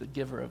just seek the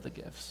giver of the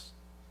gifts.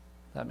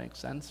 That makes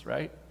sense,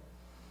 right?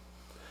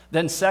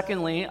 Then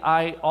secondly,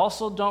 I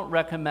also don't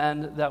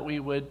recommend that we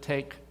would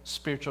take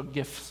spiritual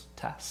gifts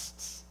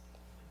tests.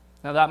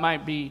 Now that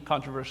might be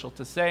controversial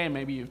to say.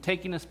 Maybe you've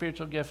taken a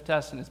spiritual gift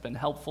test and it's been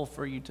helpful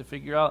for you to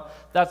figure out.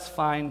 That's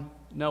fine.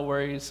 No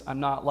worries. I'm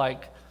not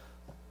like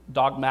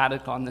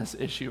dogmatic on this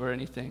issue or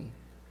anything.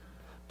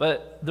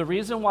 But the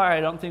reason why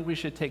I don't think we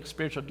should take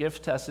spiritual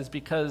gift tests is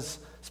because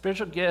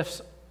spiritual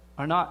gifts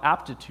are not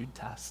aptitude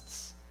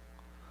tests.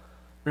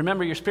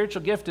 Remember, your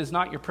spiritual gift is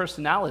not your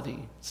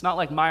personality. It's not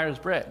like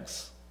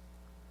Myers-Briggs.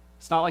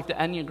 It's not like the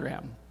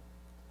Enneagram.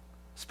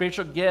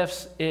 Spiritual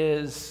gifts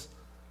is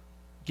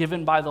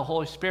given by the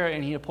Holy Spirit,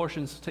 and he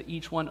apportions to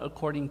each one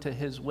according to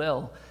his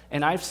will.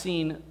 And I've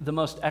seen the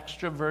most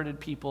extroverted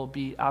people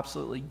be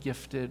absolutely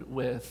gifted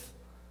with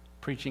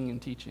preaching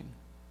and teaching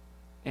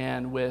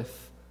and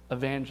with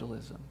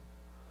evangelism.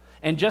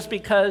 And just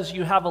because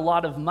you have a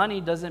lot of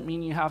money doesn't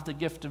mean you have the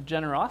gift of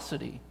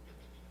generosity.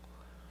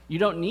 You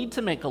don't need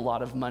to make a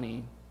lot of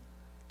money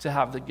to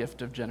have the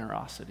gift of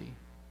generosity.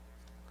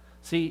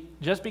 See,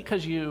 just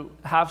because you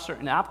have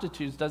certain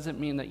aptitudes doesn't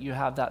mean that you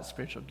have that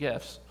spiritual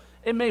gifts.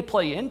 It may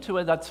play into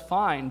it, that's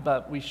fine,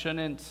 but we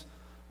shouldn't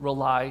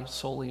rely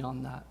solely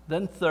on that.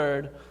 Then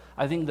third,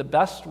 I think the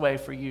best way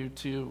for you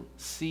to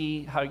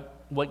see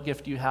what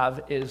gift you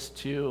have is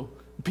to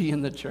be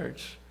in the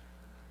church,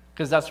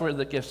 because that's where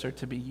the gifts are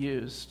to be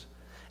used.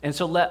 And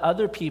so let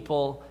other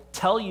people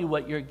tell you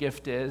what your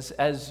gift is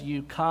as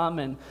you come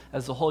and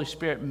as the Holy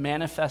Spirit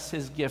manifests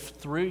his gift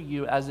through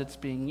you as it's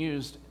being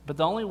used. But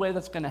the only way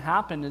that's going to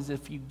happen is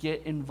if you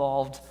get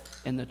involved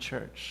in the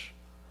church.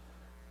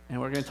 And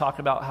we're going to talk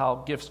about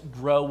how gifts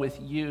grow with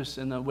use,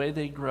 and the way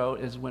they grow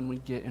is when we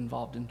get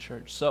involved in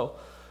church. So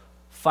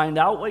find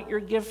out what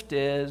your gift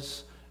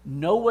is,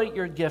 know what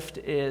your gift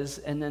is,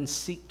 and then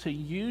seek to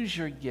use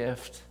your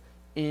gift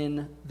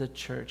in the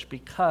church,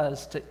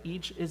 because to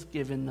each is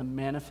given the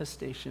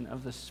manifestation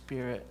of the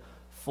Spirit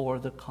for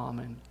the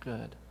common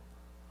good.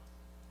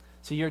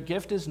 So your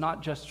gift is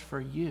not just for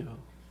you.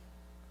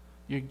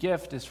 Your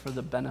gift is for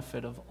the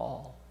benefit of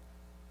all.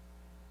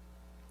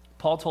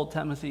 Paul told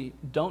Timothy,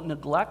 don't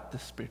neglect the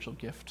spiritual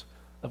gift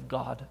of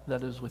God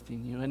that is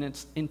within you. And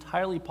it's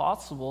entirely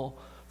possible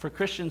for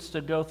Christians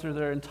to go through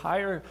their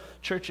entire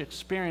church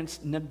experience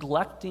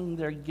neglecting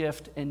their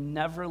gift and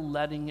never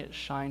letting it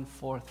shine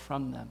forth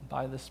from them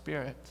by the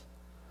Spirit.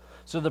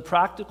 So the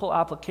practical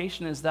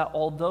application is that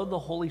although the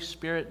Holy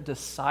Spirit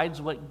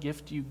decides what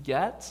gift you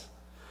get,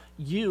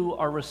 you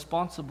are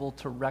responsible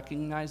to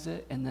recognize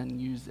it and then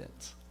use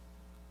it.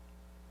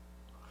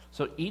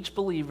 So each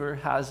believer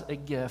has a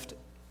gift.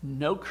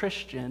 No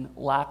Christian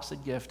lacks a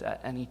gift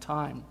at any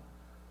time.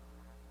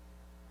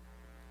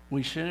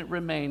 We shouldn't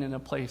remain in a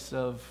place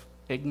of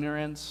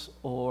ignorance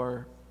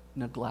or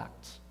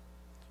neglect.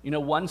 You know,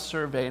 one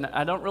survey, and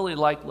I don't really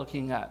like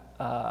looking at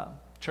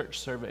church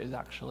surveys,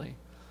 actually.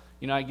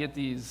 You know,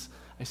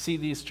 I see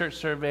these church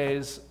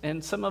surveys,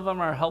 and some of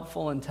them are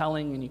helpful and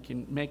telling, and you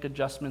can make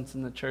adjustments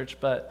in the church,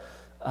 but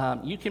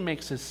you can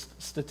make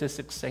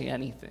statistics say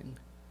anything,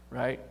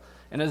 right?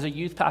 And as a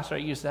youth pastor, I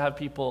used to have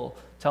people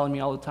telling me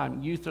all the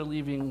time, youth are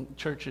leaving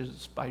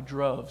churches by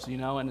droves, you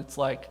know, and it's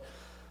like,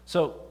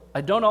 so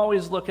I don't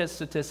always look at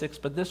statistics,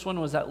 but this one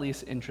was at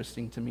least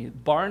interesting to me.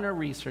 Barna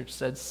Research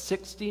said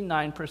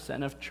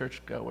 69% of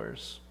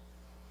churchgoers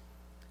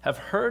have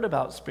heard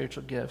about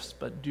spiritual gifts,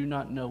 but do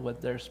not know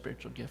what their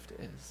spiritual gift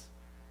is.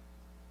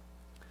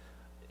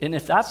 And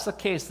if that's the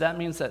case, that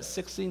means that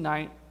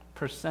 69%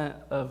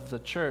 of the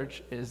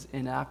church is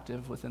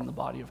inactive within the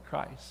body of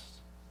Christ.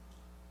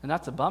 And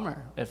that's a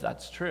bummer if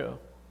that's true.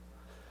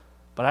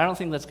 But I don't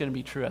think that's going to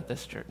be true at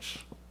this church,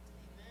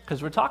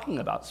 because we're talking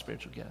about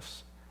spiritual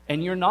gifts.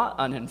 And you're not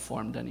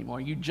uninformed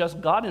anymore. You just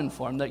got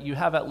informed that you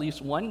have at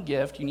least one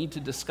gift. You need to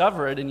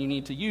discover it and you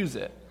need to use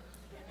it.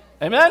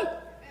 Amen? Amen.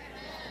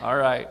 All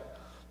right.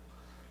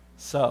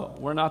 So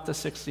we're not the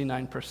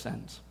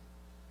 69%.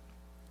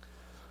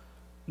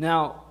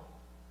 Now,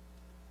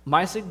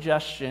 my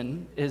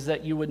suggestion is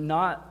that you would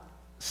not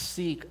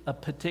seek a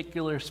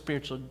particular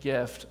spiritual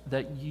gift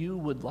that you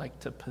would like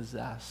to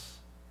possess,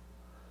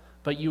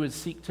 but you would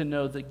seek to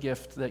know the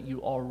gift that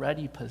you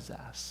already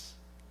possess,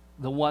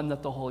 the one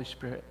that the Holy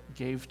Spirit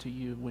gave to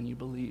you when you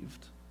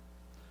believed.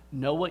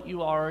 Know what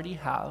you already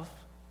have,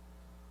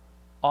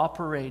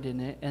 operate in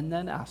it, and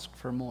then ask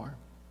for more.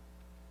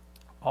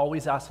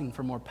 Always asking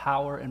for more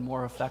power and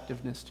more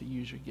effectiveness to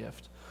use your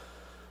gift.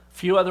 A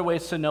few other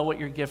ways to know what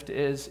your gift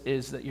is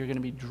that you're going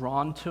to be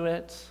drawn to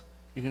it,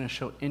 you're going to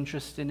show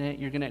interest in it,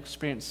 you're going to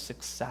experience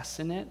success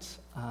in it.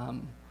 I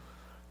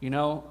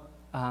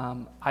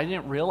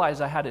didn't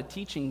realize I had a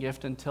teaching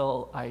gift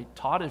until I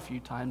taught a few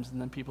times,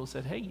 and then people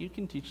said, hey, you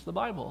can teach the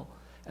Bible.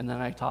 And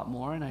then I taught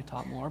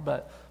more,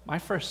 but my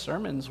first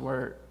sermons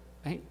were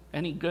ain't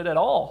any good at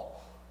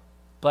all.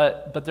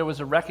 But there was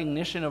a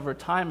recognition over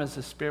time as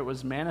the Spirit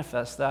was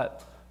manifest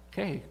that,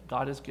 okay,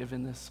 God has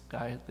given this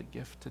guy the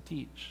gift to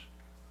teach.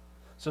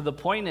 So the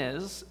point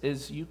is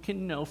you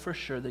can know for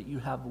sure that you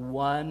have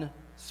one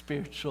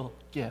spiritual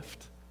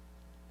gift.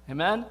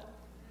 Amen?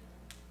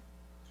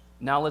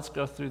 Now let's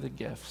go through the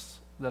gifts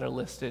that are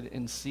listed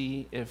and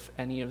see if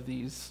any of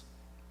these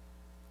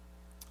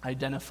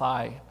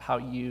identify how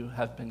you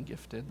have been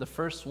gifted. The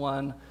first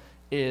one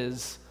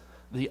is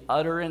the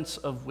utterance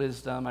of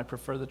wisdom. I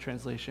prefer the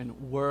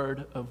translation,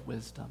 word of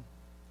wisdom.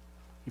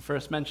 He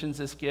first mentions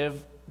this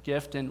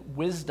gift, and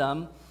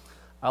wisdom,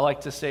 I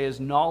like to say, is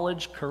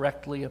knowledge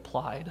correctly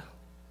applied.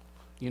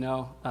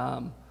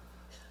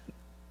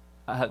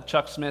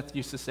 Chuck Smith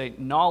used to say,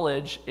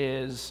 knowledge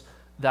is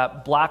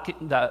that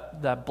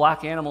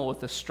black animal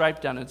with the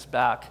stripe down its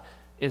back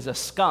is a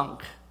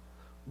skunk.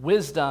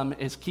 Wisdom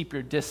is keep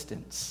your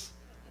distance,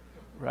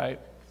 right?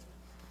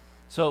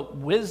 So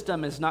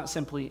wisdom is not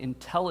simply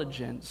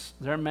intelligence.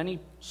 There are many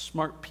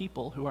smart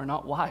people who are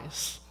not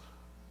wise.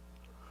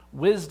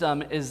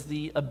 Wisdom is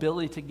the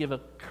ability to give a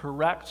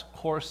correct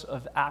course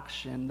of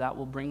action that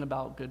will bring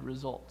about good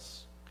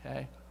results,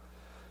 okay?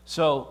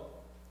 So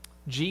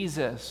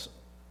Jesus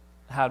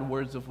had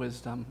words of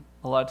wisdom.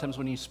 A lot of times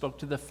when he spoke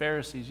to the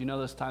Pharisees, you know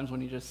those times when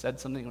he just said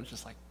something that was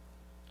just like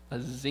a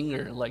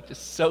zinger, like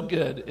just so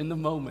good in the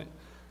moment.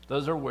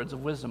 Those are words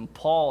of wisdom.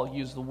 Paul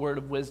used the word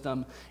of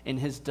wisdom in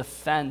his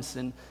defense,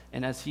 and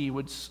as he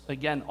would,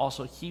 again,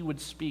 also he would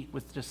speak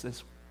with just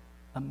this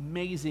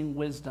amazing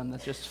wisdom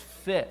that just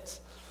fits.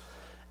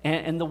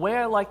 And the way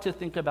I like to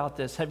think about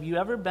this, have you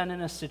ever been in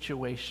a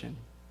situation,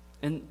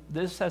 and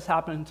this has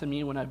happened to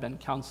me when I've been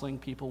counseling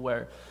people,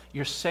 where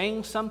you're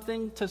saying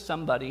something to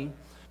somebody,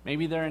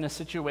 maybe they're in a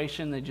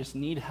situation they just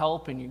need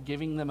help, and you're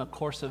giving them a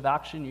course of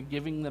action, you're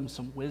giving them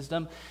some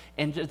wisdom,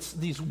 and it's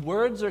these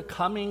words are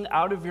coming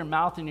out of your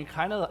mouth, and you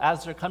kind of,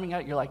 as they're coming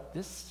out, you're like,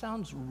 this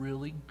sounds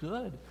really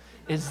good.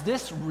 Is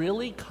this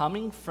really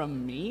coming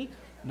from me?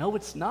 No,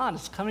 it's not.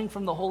 It's coming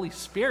from the Holy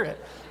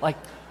Spirit. Like,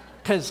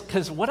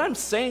 because what I'm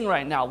saying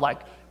right now,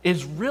 like,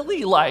 is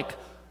really like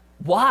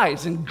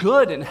wise and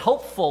good and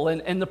helpful,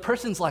 and the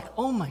person's like,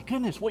 oh my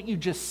goodness, what you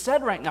just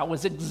said right now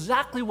was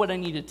exactly what I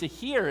needed to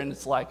hear, and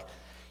it's like,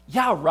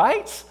 yeah,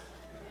 right?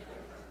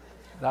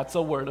 That's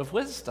a word of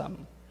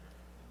wisdom.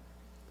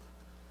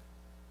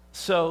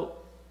 So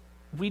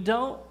we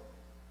don't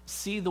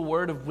see the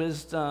word of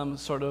wisdom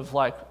sort of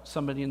like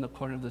somebody in the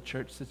corner of the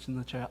church sits in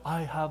the chair,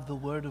 I have the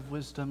word of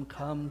wisdom,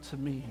 come to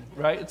me,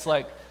 right? It's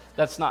like,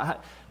 that's not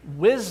how,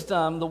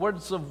 wisdom, the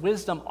words of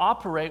wisdom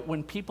operate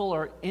when people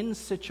are in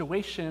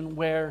situation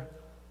where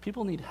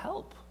people need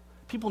help,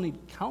 people need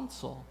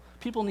counsel,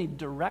 people need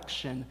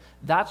direction.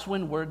 That's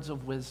when words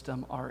of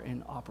wisdom are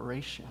in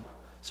operation.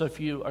 So if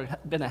you are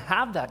going to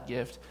have that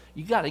gift,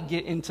 you got to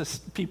get into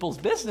people's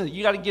business.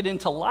 You got to get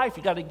into life.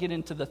 You got to get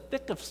into the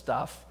thick of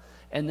stuff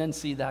and then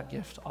see that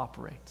gift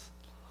operate.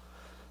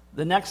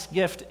 The next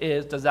gift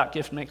is, does that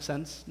gift make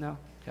sense now?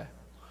 Okay.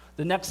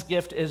 The next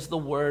gift is the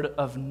word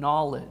of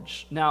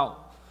knowledge. Now,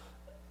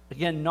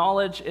 again,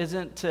 knowledge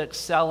isn't to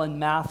excel in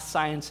math,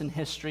 science, and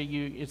history.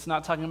 It's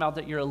not talking about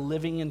that you're a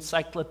living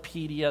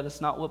encyclopedia. That's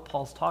not what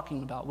Paul's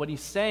talking about. What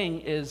he's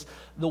saying is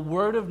the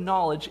word of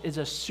knowledge is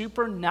a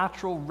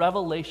supernatural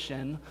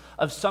revelation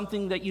of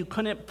something that you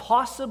couldn't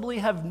possibly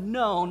have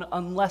known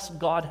unless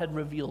God had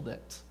revealed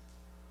it.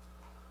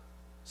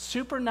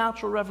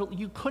 Supernatural revelation.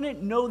 You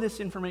couldn't know this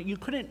information. You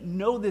couldn't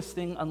know this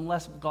thing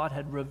unless God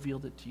had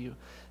revealed it to you.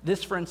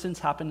 This, for instance,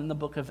 happened in the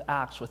book of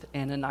Acts with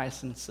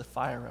Ananias and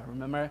Sapphira.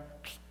 Remember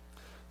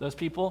those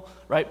people,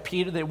 right?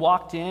 Peter, they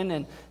walked in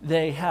and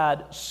they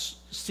had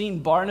seen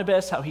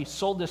Barnabas, how he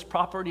sold this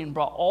property and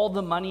brought all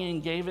the money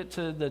and gave it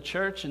to the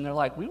church. And they're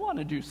like, we want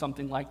to do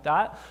something like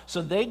that.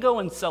 So they go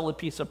and sell a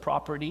piece of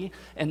property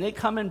and they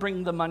come and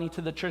bring the money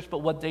to the church. But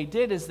what they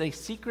did is they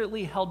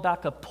secretly held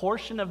back a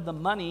portion of the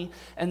money.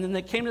 And then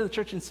they came to the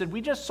church and said, we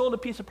just sold a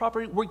piece of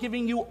property. We're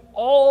giving you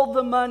all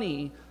the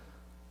money.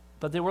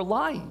 But they were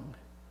lying.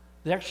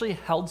 They actually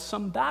held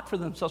some back for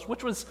themselves,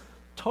 which was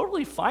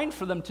totally fine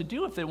for them to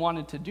do if they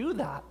wanted to do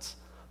that.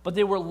 But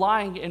they were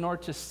lying in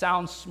order to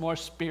sound more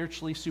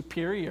spiritually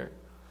superior.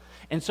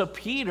 And so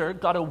Peter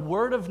got a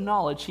word of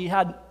knowledge. He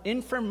had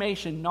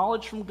information,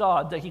 knowledge from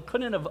God that he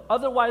couldn't have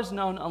otherwise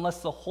known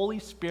unless the Holy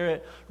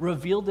Spirit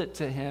revealed it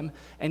to him.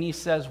 And he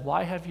says,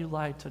 why have you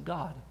lied to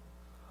God?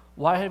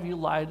 Why have you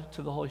lied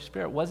to the Holy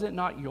Spirit? Was it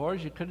not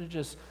yours?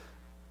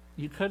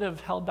 You could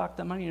have held back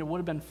the money. It would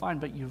have been fine,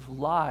 but you've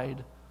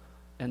lied.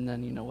 And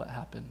then you know what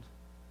happened,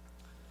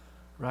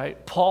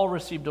 right? Paul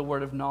received a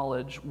word of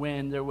knowledge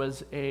when there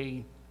was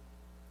a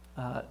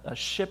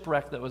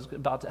shipwreck that was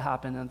about to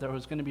happen, and there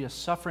was going to be a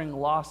suffering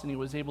loss, and he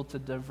was able to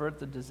divert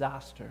the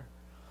disaster.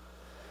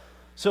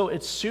 So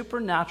it's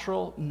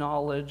supernatural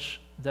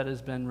knowledge that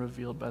has been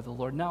revealed by the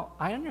Lord. Now,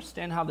 I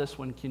understand how this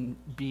one can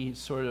be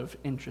sort of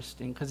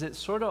interesting, because it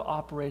sort of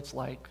operates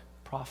like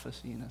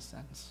prophecy in a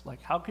sense.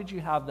 Like, how could you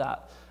have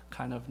that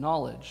kind of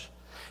knowledge?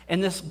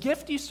 And this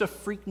gift used to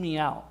freak me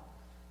out.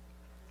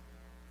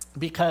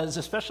 Because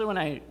especially when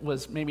I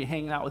was maybe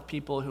hanging out with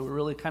people who were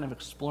really kind of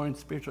exploring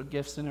spiritual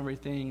gifts and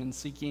everything and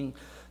seeking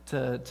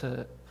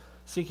the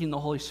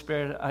Holy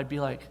Spirit, I'd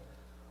be like,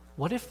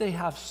 what if they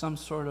have some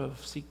sort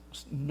of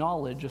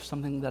knowledge of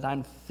something that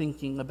I'm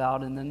thinking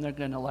about, and then they're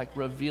going to like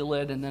reveal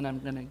it, and then I'm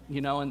going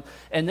to,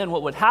 and then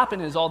what would happen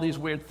is all these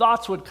weird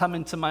thoughts would come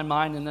into my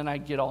mind, and then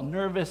I'd get all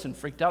nervous and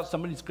freaked out.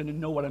 Somebody's going to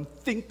know what I'm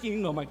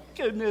thinking. Oh my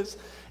goodness.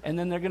 And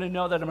then they're going to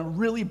know that I'm a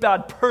really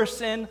bad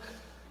person.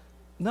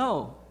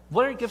 No.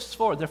 What are gifts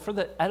for? They're for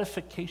the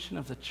edification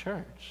of the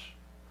church.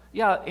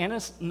 Yeah,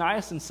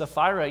 Ananias and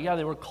Sapphira,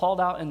 they were called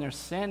out in their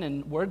sin,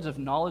 and words of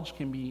knowledge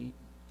can be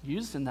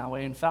used in that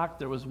way. In fact,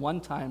 there was one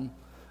time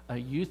a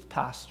youth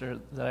pastor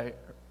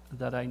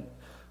that I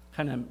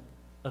kind of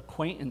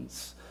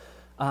acquaintance.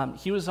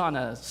 He was on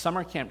a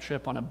summer camp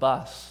trip on a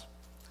bus,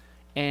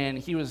 and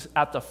he was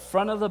at the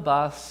front of the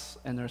bus,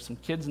 and there were some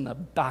kids in the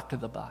back of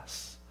the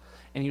bus.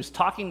 And he was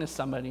talking to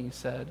somebody, and he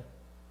said,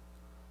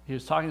 he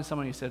was talking to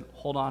someone, he said,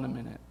 hold on a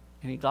minute.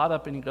 And he got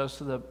up and he goes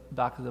to the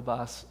back of the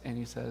bus and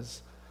he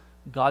says,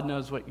 God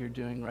knows what you're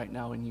doing right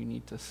now and you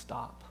need to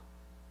stop.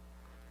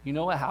 You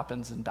know what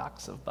happens in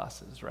backs of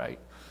buses, right?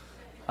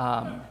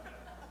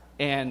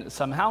 And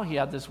somehow he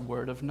had this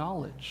word of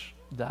knowledge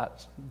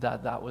that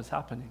was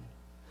happening.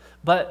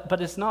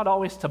 But it's not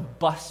always to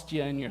bust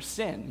you in your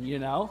sin, you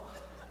know?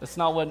 It's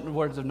not what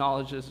words of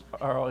knowledge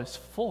are always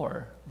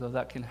for, though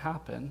that can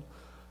happen.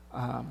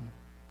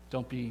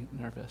 Don't be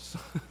nervous.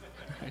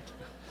 Right?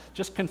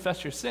 Just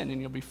confess your sin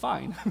and you'll be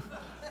fine.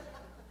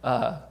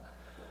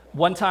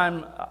 One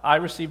time I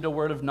received a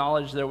word of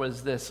knowledge. There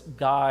was this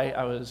guy,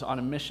 I was on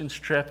a missions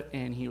trip,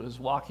 and he was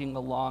walking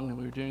along, and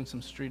we were doing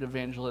some street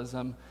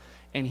evangelism,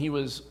 and he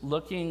was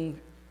looking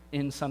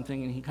in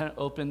something, and he kind of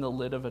opened the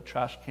lid of a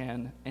trash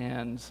can,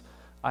 and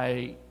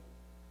I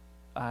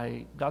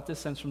got this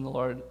sense from the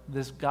Lord,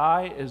 this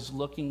guy is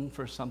looking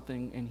for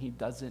something, and he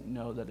doesn't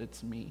know that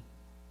it's me.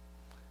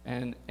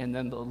 And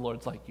then the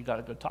Lord's like, you got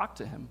to go talk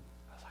to him.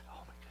 I was like,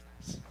 oh my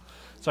goodness.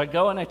 So I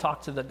go and I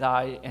talk to the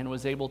guy and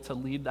was able to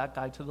lead that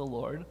guy to the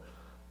Lord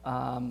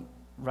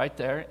right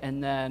there,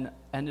 and then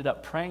ended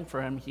up praying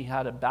for him. He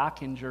had a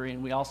back injury,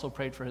 and we also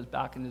prayed for his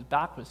back, and his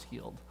back was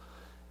healed.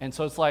 And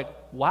so it's like,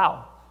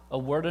 wow, a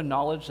word of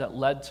knowledge that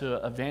led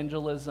to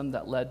evangelism,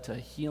 that led to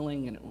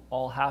healing, and it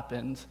all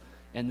happened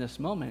in this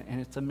moment, and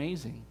it's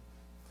amazing.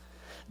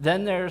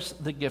 Then there's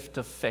the gift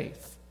of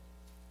faith.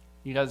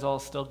 You guys all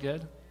still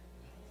good?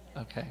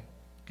 Okay,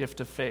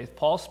 gift of faith.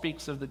 Paul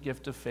speaks of the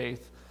gift of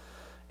faith.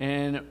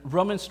 In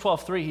Romans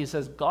 12:3, he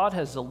says, God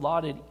has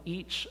allotted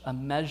each a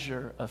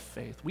measure of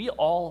faith. We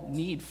all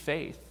need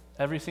faith.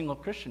 Every single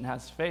Christian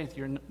has faith.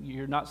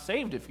 You're not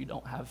saved if you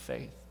don't have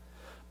faith.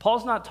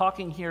 Paul's not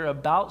talking here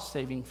about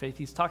saving faith.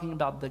 He's talking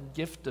about the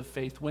gift of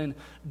faith, when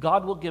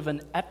God will give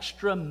an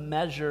extra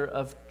measure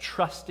of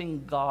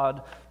trusting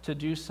God to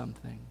do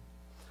something.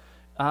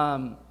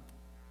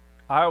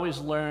 I always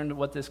learned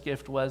what this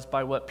gift was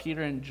by what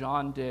Peter and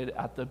John did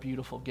at the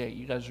beautiful gate.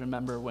 You guys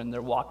remember when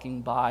they're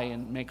walking by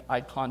and make eye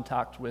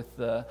contact with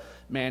the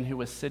man who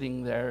was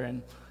sitting there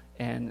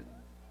and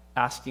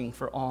asking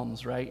for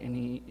alms, right?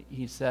 And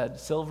he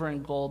said, silver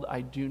and gold I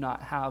do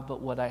not have,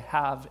 but what I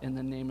have in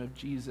the name of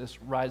Jesus,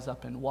 rise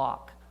up and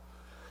walk.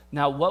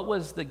 Now, what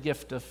was the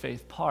gift of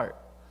faith part?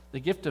 The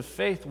gift of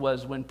faith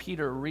was when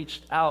Peter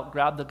reached out,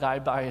 grabbed the guy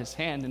by his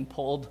hand, and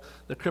pulled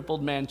the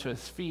crippled man to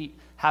his feet,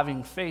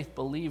 having faith,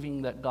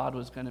 believing that God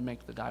was going to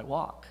make the guy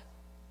walk.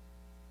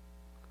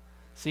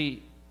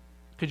 See,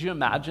 could you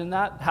imagine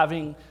that?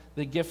 Having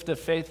the gift of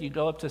faith, you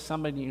go up to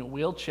somebody in a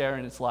wheelchair,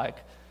 and it's like,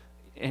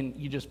 and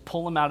you just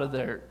pull them out of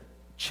their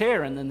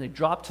chair, and then they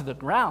drop to the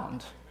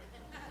ground.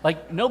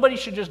 Like, nobody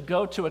should just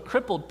go to a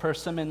crippled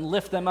person and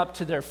lift them up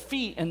to their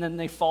feet, and then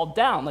they fall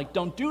down. Like,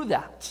 don't do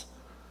that.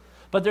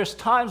 But there's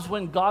times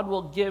when God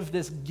will give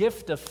this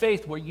gift of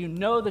faith where you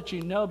know that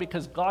you know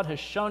because God has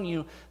shown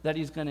you that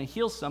he's going to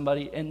heal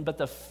somebody. But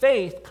the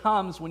faith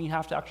comes when you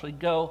have to actually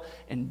go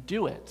and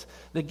do it.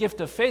 The gift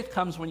of faith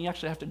comes when you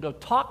actually have to go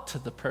talk to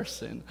the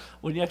person,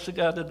 when you actually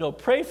got to go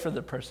pray for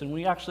the person,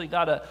 when you actually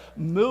got to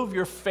move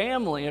your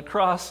family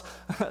across,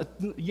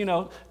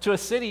 to a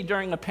city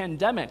during a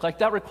pandemic. Like,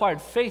 that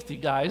required faith, you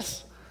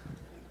guys.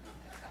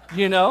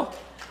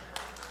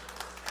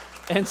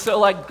 And so,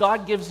 like,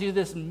 God gives you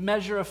this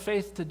measure of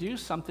faith to do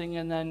something,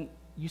 and then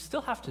you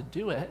still have to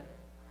do it.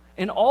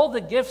 In all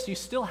the gifts, you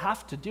still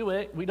have to do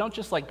it. We don't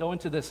just, like, go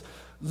into this,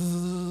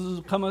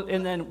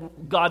 and then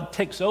God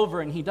takes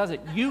over and he does it.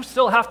 You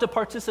still have to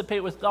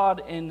participate with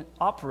God and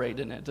operate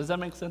in it. Does that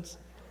make sense?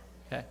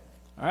 Okay.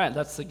 All right,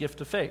 that's the gift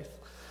of faith.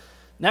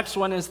 Next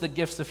one is the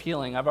gifts of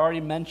healing. I've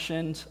already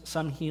mentioned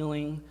some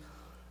healing.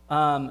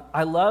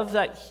 I love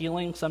that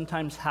healing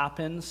sometimes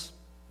happens.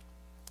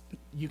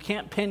 You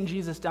can't pin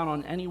Jesus down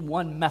on any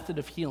one method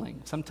of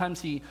healing. Sometimes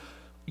he,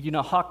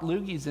 hawk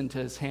loogies into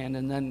his hand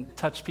and then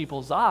touch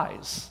people's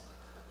eyes.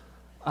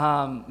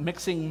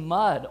 Mixing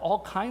mud, all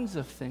kinds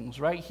of things,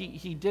 right?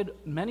 He did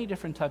many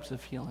different types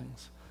of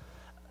healings.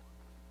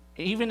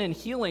 Even in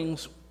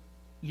healings,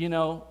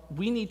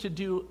 we need to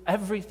do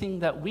everything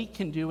that we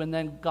can do, and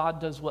then God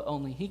does what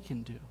only he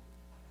can do.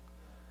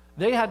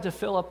 They had to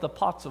fill up the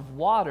pots of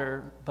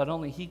water, but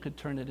only he could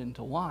turn it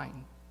into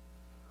wine.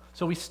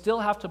 So we still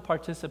have to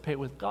participate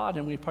with God,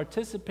 and we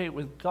participate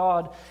with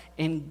God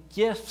in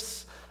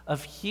gifts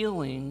of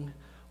healing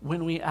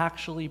when we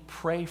actually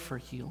pray for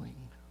healing.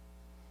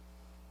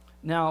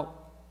 Now,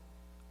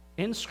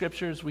 in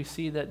scriptures, we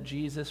see that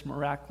Jesus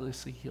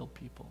miraculously healed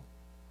people.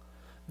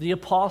 The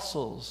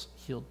apostles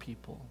healed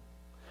people.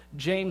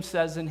 James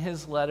says in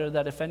his letter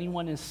that if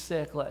anyone is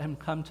sick, let him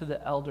come to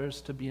the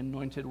elders to be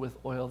anointed with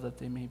oil that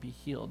they may be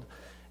healed.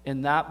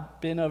 In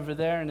that bin over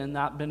there and in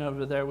that bin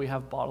over there, we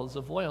have bottles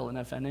of oil. And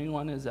if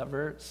anyone is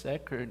ever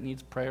sick or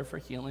needs prayer for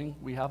healing,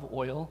 we have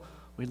oil.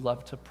 We'd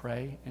love to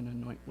pray and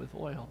anoint with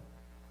oil.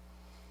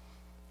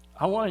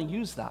 I want to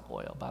use that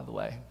oil, by the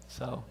way.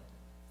 So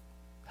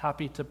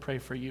happy to pray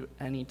for you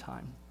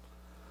anytime.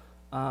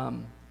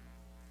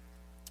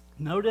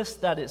 Notice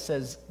that it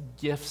says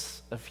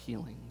gifts of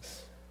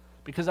healings.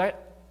 Because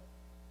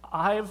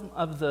I'm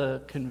of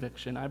the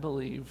conviction, I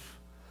believe,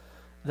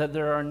 that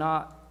there are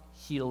not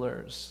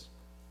healers.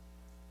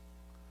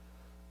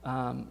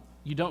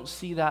 You don't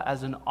see that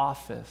as an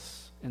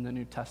office in the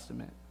New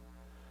Testament.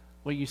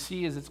 What you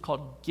see is it's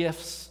called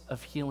gifts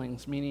of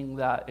healings, meaning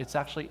that it's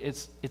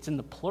in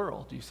the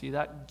plural. Do you see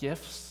that?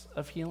 Gifts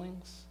of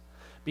healings?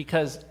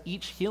 Because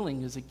each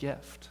healing is a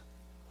gift.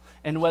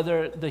 And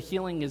whether the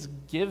healing is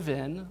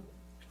given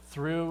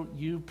through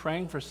you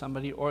praying for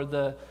somebody or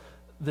the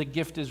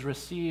gift is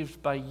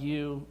received by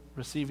you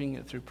receiving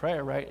it through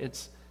prayer, right?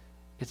 It's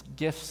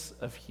gifts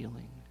of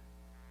healing.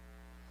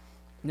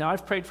 Now,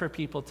 I've prayed for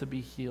people to be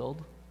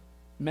healed.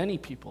 Many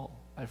people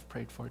I've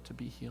prayed for to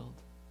be healed.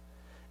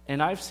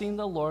 And I've seen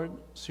the Lord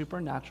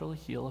supernaturally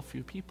heal a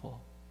few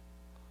people.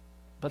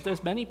 But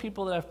there's many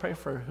people that I've prayed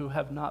for who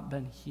have not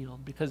been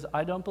healed because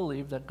I don't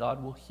believe that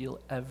God will heal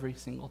every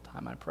single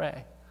time I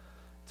pray.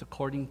 It's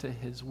according to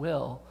his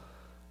will.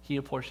 He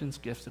apportions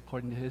gifts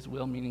according to his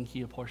will, meaning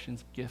he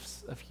apportions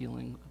gifts of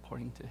healing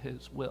according to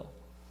his will.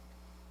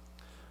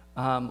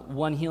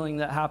 One healing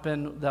that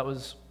happened that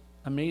was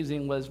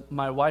amazing was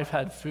my wife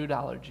had food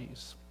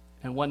allergies.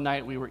 And one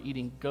night we were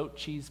eating goat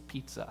cheese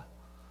pizza.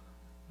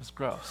 It was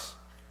gross.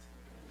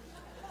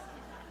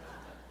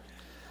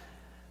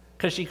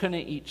 Because she couldn't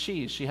eat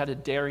cheese. She had a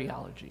dairy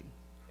allergy.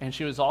 And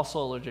she was also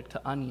allergic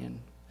to onion.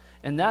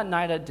 And that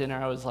night at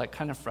dinner, I was like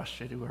kind of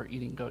frustrated. We were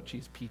eating goat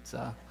cheese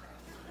pizza.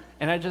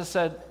 And I just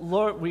said,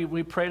 Lord,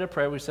 we prayed a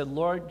prayer. We said,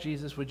 Lord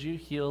Jesus, would you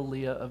heal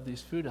Leah of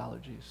these food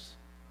allergies?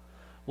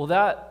 Well,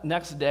 that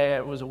next day,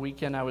 it was a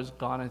weekend. I was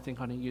gone, I think,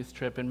 on a youth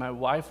trip. And my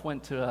wife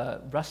went to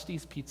a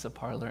Rusty's Pizza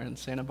Parlor in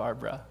Santa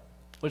Barbara,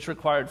 which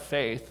required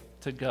faith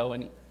to go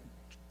and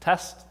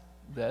test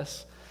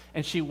this.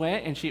 And she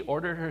went and she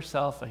ordered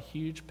herself a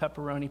huge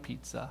pepperoni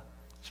pizza.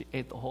 She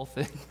ate the whole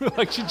thing.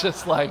 She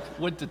just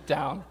went it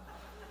down.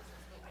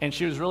 And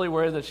she was really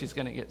worried that she's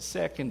going to get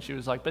sick. And she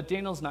was like, but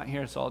Daniel's not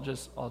here, so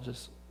I'll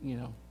just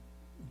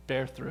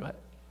bear through it.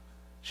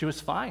 She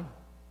was fine.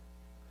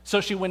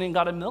 So she went and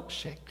got a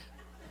milkshake.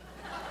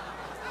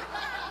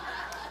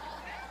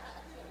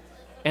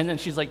 And then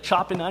she's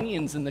chopping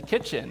onions in the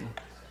kitchen.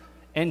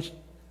 And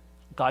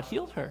God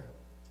healed her.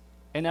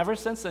 And ever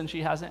since then,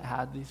 she hasn't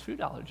had these food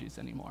allergies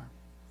anymore.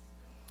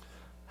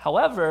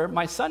 However,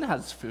 my son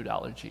has food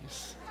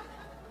allergies.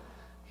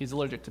 He's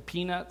allergic to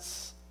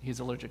peanuts. He's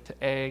allergic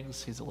to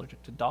eggs. He's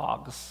allergic to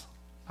dogs.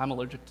 I'm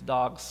allergic to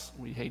dogs.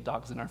 We hate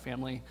dogs in our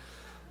family.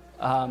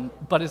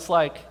 But it's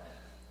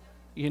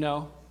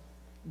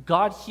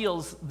God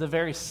heals the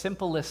very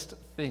simplest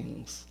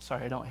things.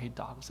 Sorry, I don't hate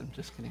dogs. I'm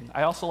just kidding.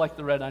 I also like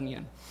the red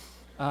onion.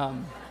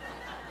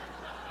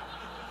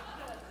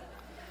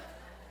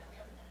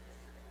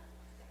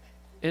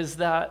 Is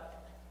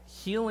that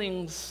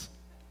healings,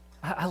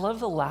 I love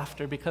the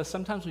laughter because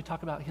sometimes we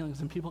talk about healings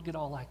and people get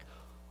all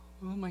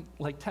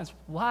tense.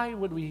 Why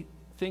would we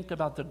think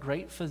about the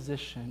great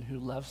physician who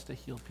loves to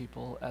heal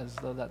people as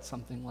though that's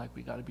something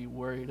we got to be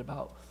worried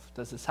about?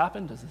 Does this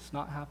happen? Does this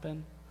not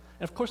happen?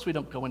 And of course we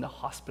don't go into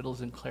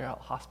hospitals and clear out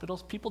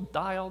hospitals. People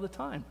die all the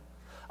time.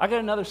 I got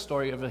another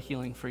story of a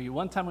healing for you.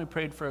 One time we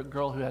prayed for a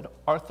girl who had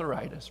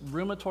arthritis,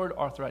 rheumatoid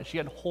arthritis. She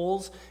had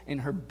holes in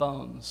her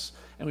bones.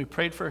 And we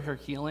prayed for her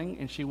healing,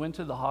 and she went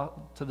to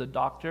the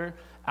doctor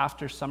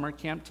after summer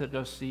camp to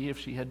go see if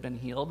she had been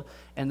healed.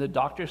 And the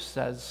doctor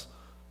says,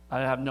 I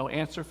have no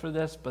answer for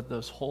this, but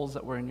those holes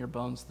that were in your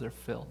bones, they're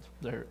filled.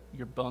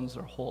 Your bones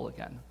are whole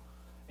again.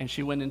 And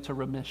she went into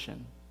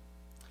remission.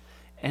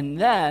 And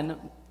then,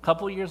 a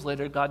couple years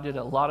later, God did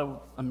a lot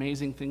of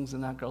amazing things in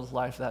that girl's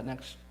life that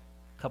next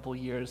couple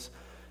years.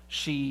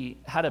 She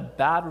had a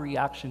bad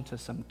reaction to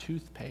some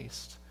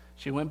toothpaste.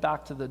 She went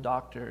back to the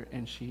doctor,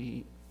 and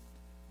she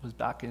was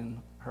back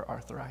in her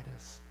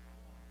arthritis.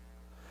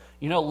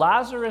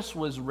 Lazarus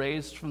was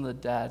raised from the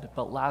dead,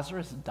 but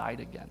Lazarus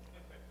died again.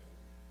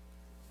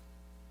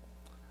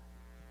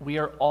 We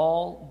are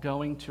all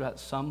going to, at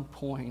some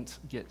point,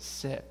 get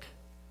sick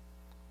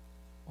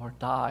or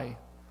die,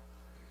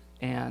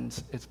 and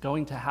it's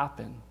going to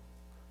happen.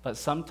 But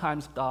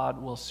sometimes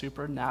God will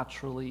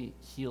supernaturally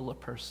heal a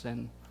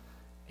person,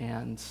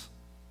 and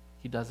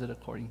he does it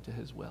according to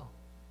his will.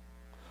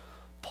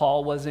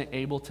 Paul wasn't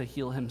able to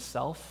heal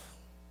himself.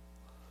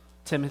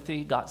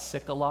 Timothy got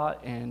sick a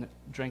lot and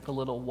drank a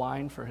little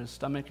wine for his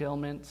stomach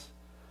ailment.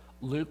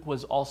 Luke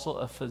was also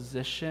a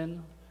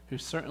physician who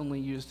certainly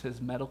used his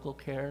medical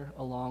care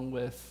along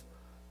with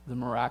the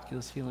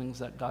miraculous healings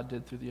that God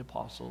did through the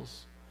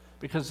apostles.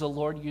 Because the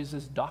Lord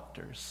uses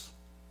doctors.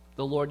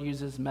 The Lord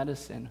uses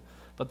medicine.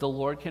 But the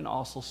Lord can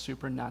also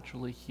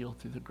supernaturally heal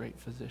through the great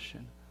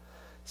physician.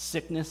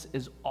 Sickness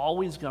is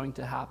always going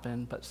to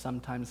happen, but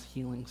sometimes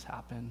healings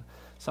happen.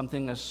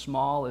 Something as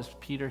small as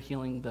Peter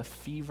healing the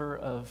fever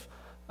of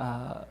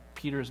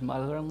Peter's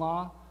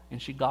mother-in-law,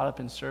 and she got up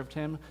and served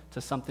him,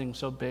 to something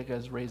so big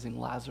as raising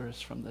Lazarus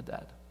from the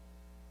dead.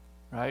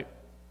 Right?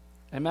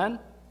 Amen?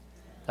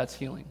 That's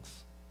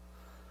healings.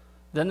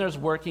 Then there's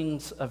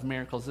workings of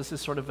miracles. This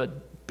is sort of a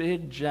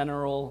big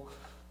general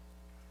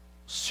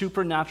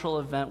supernatural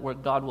event where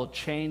God will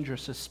change or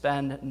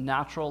suspend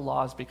natural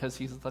laws because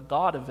he's the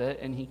God of it,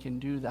 and he can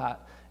do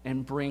that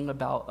and bring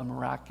about a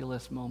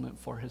miraculous moment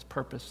for his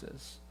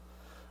purposes.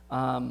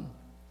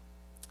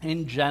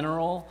 In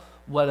general,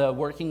 what a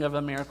working of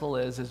a miracle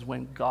is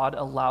when God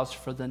allows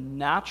for the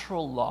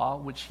natural law,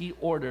 which he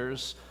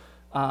orders,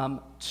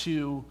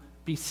 to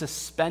be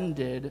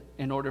suspended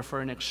in order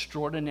for an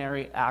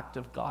extraordinary act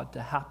of God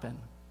to happen.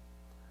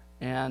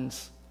 And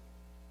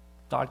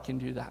God can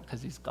do that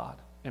because he's God.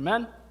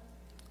 Amen?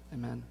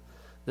 Amen.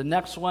 The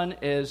next one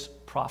is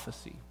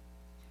prophecy.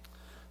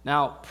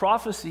 Now,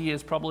 prophecy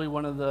is probably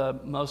one of the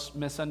most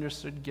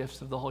misunderstood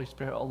gifts of the Holy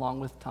Spirit along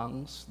with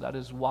tongues. That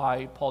is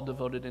why Paul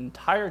devoted an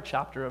entire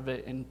chapter of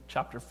it in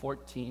chapter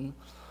 14.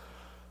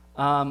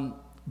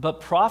 But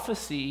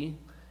prophecy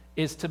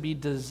is to be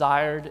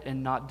desired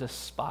and not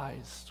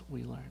despised,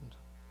 we learned.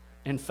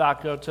 In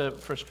fact, go to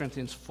 1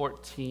 Corinthians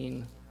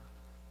 14:1.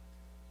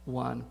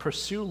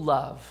 Pursue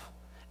love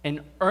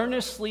and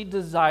earnestly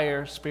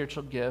desire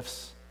spiritual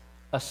gifts,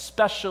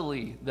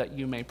 especially that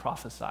you may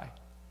prophesy.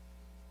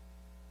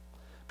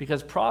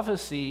 Because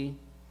prophecy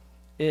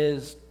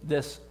is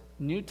this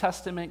New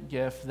Testament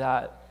gift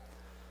that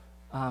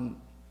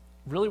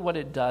really what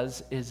it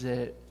does is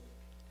it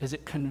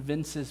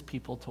convinces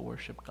people to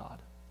worship God.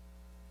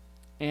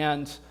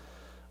 And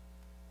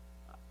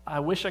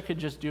I wish I could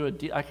just do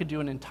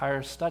an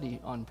entire study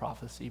on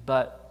prophecy,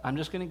 but I'm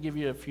just going to give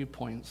you a few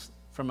points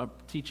from a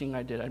teaching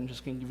I did. I'm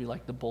just going to give you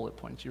like the bullet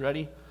points. You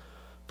ready?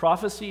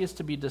 Prophecy is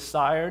to be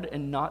desired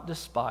and not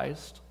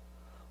despised.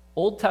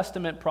 Old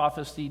Testament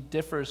prophecy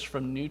differs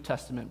from New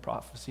Testament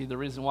prophecy. The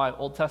reason why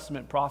Old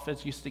Testament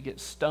prophets used to get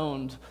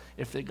stoned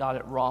if they got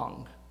it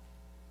wrong.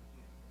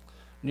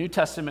 New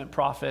Testament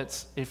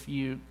prophets, if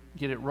you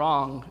get it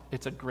wrong,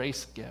 it's a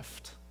grace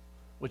gift,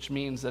 which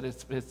means that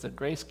it's a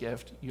grace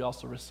gift. You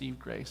also receive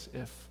grace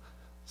if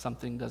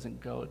something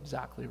doesn't go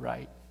exactly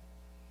right.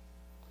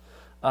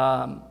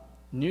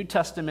 New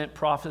Testament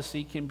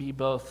prophecy can be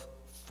both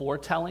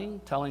foretelling,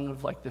 telling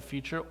of like the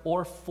future,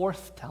 or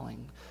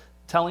forthtelling,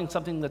 telling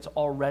something that's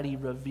already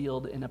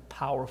revealed in a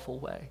powerful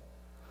way.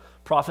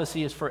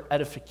 Prophecy is for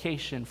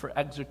edification, for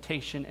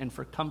exhortation, and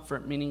for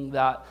comfort, meaning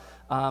that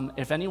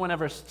if anyone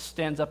ever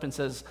stands up and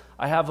says,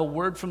 I have a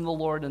word from the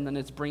Lord, and then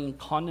it's bringing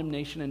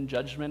condemnation and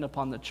judgment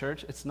upon the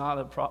church, it's not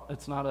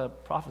a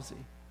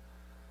prophecy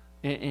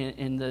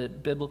in the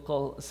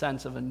biblical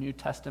sense of a New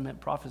Testament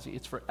prophecy.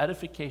 It's for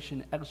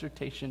edification,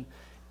 exhortation,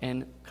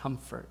 and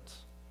comfort.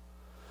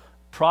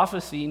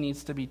 Prophecy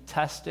needs to be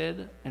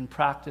tested and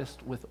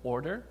practiced with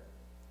order.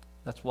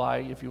 That's why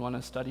if you want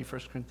to study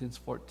 1 Corinthians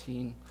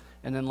 14.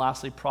 And then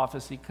lastly,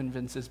 prophecy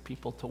convinces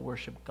people to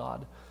worship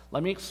God.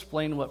 Let me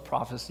explain what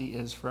prophecy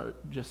is for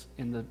just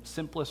in the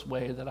simplest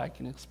way that I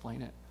can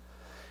explain it.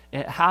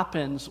 It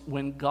happens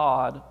when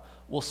God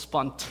will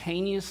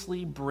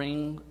spontaneously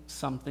bring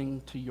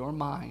something to your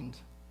mind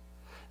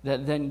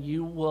that then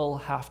you will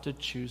have to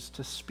choose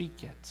to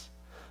speak it,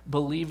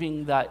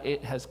 believing that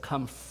it has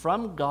come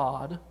from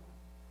God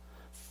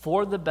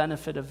for the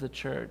benefit of the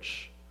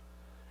church.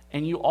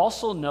 And you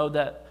also know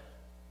that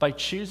by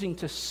choosing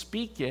to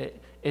speak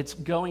it, it's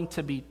going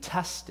to be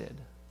tested,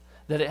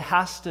 that it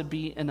has to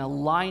be in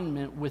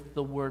alignment with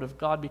the Word of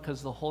God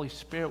because the Holy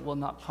Spirit will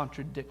not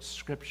contradict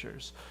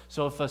Scriptures.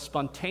 So if a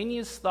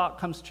spontaneous thought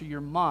comes to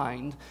your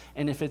mind,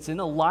 and if it's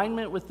in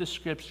alignment with the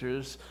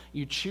Scriptures,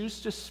 you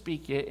choose to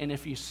speak it, and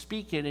if you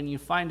speak it and you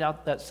find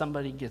out that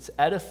somebody gets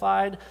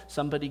edified,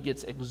 somebody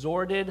gets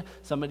exhorted,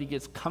 somebody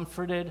gets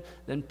comforted,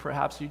 then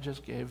perhaps you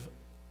just gave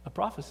a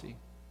prophecy.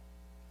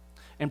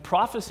 And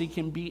prophecy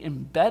can be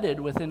embedded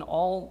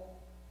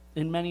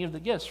in many of the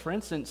gifts. For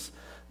instance,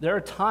 there are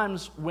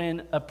times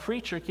when a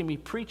preacher can be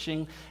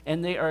preaching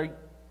and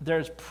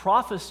there's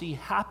prophecy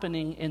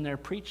happening in their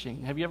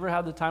preaching. Have you ever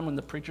had the time when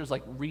the preacher's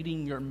like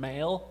reading your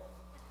mail?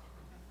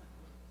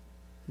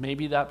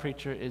 Maybe that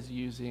preacher is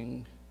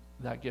using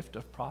that gift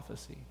of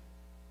prophecy.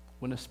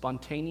 When a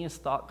spontaneous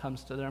thought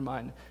comes to their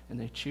mind and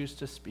they choose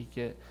to speak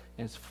it,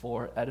 it's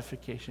for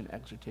edification,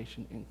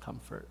 exhortation, and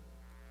comfort.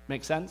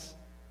 Make sense?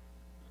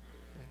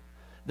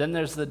 Then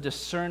there's the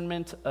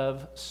discernment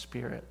of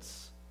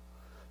spirits.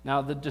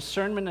 Now, the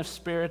discernment of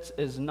spirits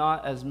is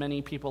not, as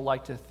many people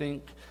like to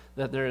think,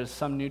 that there is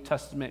some New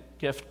Testament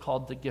gift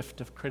called the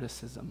gift of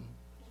criticism.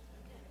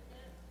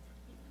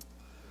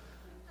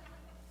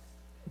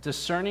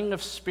 Discerning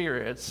of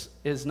spirits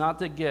is not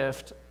the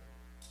gift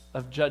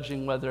of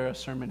judging whether a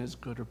sermon is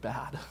good or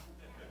bad.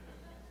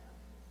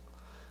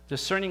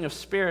 Discerning of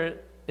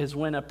spirit is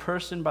when a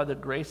person, by the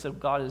grace of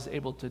God, is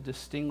able to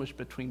distinguish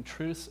between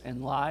truths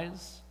and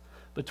lies,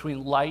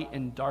 between light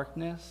and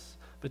darkness,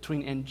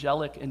 between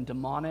angelic and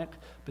demonic,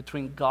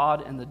 between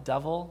God and the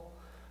devil,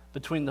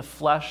 between the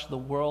flesh, the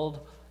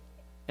world,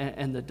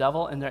 and the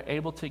devil, and they're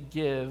able to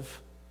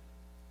give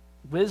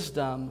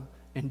wisdom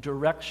and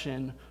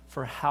direction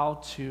for how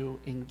to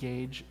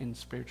engage in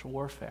spiritual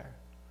warfare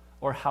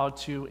or how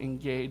to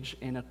engage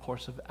in a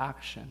course of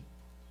action.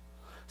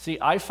 See,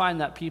 I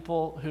find that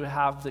people who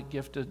have the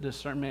gift of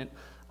discernment,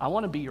 I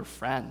want to be your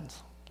friend.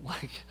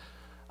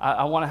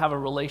 I want to have a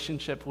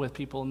relationship with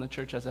people in the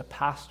church as a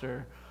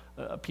pastor,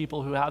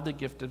 people who have the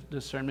gift of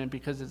discernment,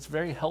 because it's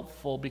very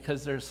helpful,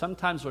 because there's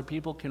sometimes where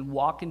people can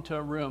walk into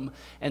a room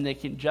and they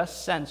can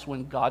just sense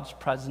when God's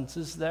presence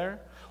is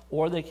there,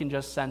 or they can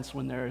just sense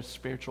when there is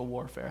spiritual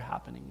warfare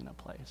happening in a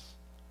place.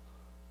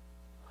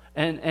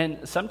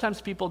 And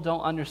sometimes people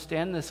don't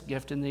understand this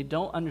gift, and they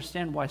don't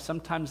understand why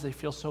sometimes they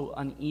feel so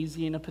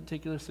uneasy in a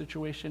particular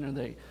situation, or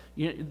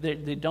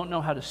they don't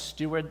know how to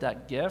steward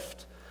that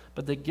gift.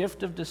 But the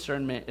gift of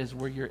discernment is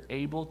where you're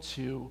able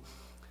to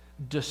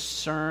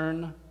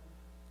discern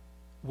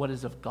what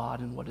is of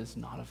God and what is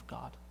not of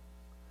God.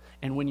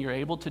 And when you're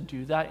able to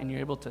do that, and you're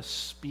able to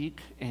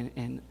speak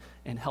and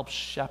help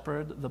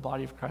shepherd the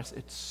body of Christ,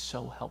 it's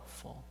so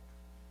helpful.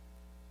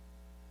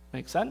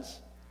 Make sense?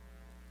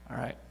 All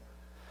right.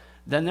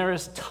 Then there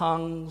is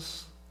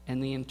tongues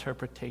and the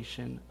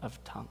interpretation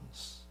of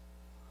tongues.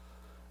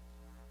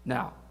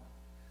 Now,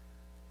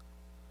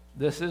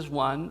 this is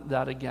one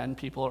that, again,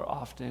 people are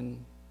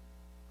often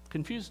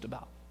confused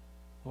about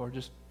or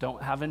just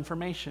don't have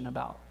information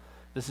about.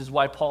 This is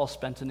why Paul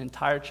spent an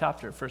entire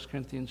chapter, 1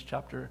 Corinthians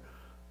chapter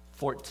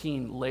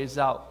 14, lays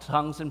out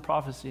tongues and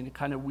prophecy, and it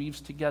kind of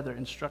weaves together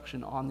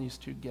instruction on these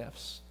two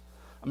gifts.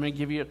 I'm going to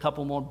give you a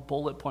couple more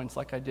bullet points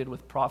like I did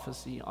with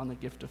prophecy on the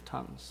gift of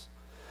tongues.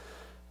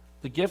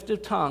 The gift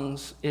of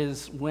tongues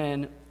is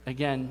when,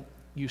 again,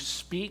 you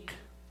speak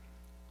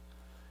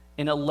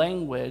in a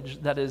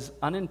language that is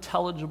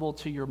unintelligible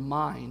to your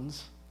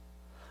minds,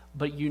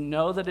 but you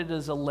know that it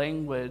is a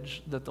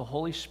language that the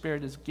Holy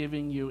Spirit is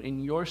giving you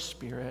in your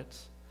spirit,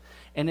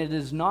 and it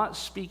is not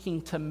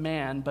speaking to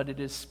man, but it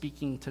is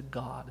speaking to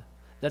God.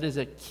 That is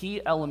a key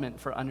element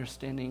for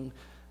understanding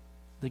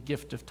the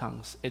gift of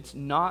tongues. It's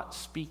not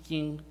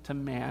speaking to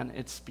man,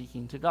 it's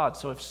speaking to God.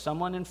 So if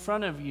someone in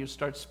front of you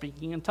starts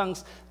speaking in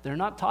tongues, they're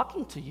not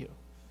talking to you.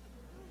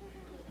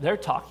 They're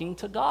talking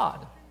to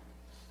God.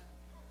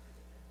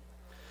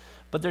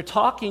 But they're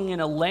talking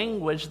in a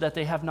language that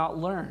they have not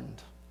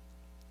learned.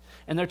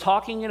 And they're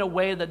talking in a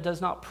way that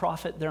does not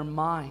profit their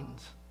mind.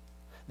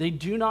 They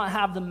do not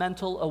have the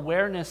mental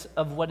awareness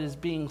of what is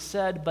being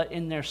said, but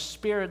in their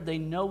spirit, they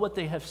know what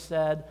they have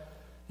said.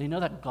 They know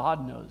that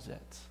God knows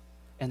it,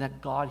 and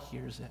that God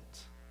hears it.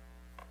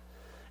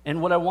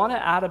 And what I want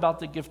to add about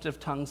the gift of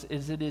tongues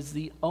is it is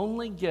the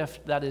only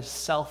gift that is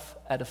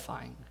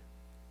self-edifying.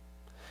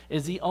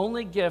 It's the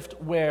only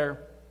gift where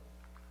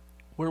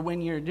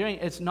when you're doing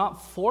it, it's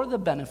not for the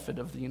benefit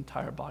of the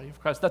entire body of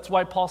Christ. That's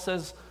why Paul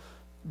says,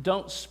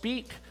 don't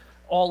speak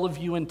all of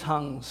you in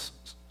tongues.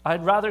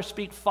 I'd rather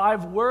speak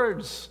 5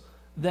 words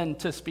than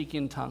to speak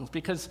in tongues,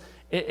 because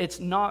it's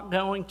not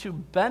going to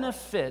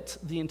benefit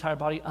the entire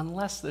body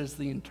unless there's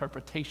the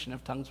interpretation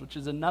of tongues, which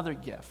is another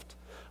gift,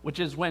 which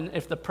is when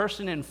if the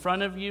person in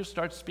front of you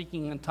starts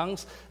speaking in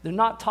tongues, they're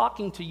not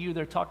talking to you,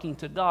 they're talking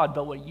to God.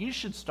 But what you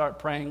should start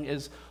praying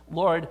is,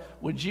 Lord,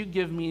 would you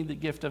give me the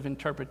gift of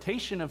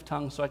interpretation of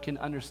tongues so I can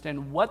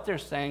understand what they're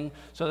saying,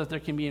 so that there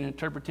can be an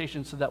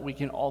interpretation so that we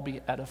can all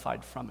be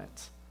edified from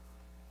it.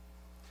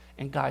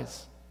 And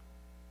guys,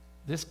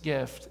 this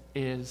gift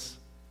is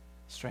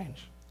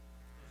strange.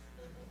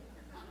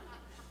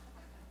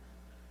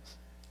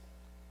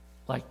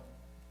 Like,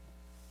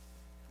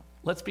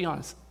 let's be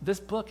honest, this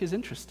book is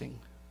interesting.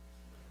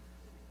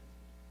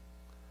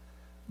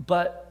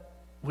 But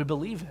we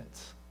believe it.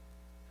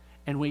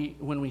 And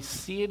when we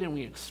see it and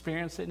we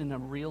experience it in a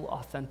real,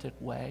 authentic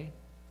way,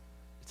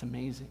 it's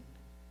amazing.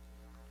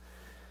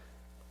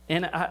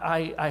 And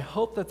I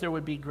hope that there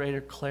would be greater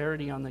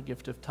clarity on the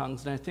gift of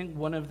tongues. And I think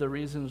one of the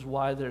reasons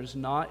why there's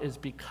not is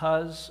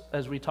because,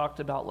 as we talked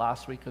about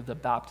last week, of the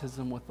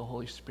baptism with the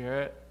Holy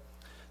Spirit,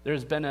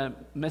 there's been a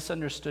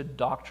misunderstood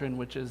doctrine,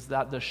 which is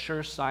that the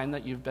sure sign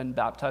that you've been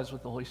baptized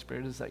with the Holy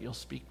Spirit is that you'll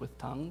speak with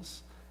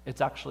tongues.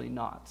 It's actually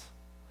not.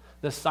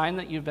 The sign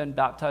that you've been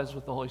baptized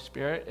with the Holy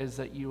Spirit is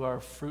that you are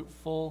a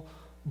fruitful,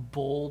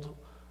 bold,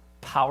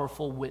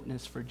 powerful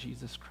witness for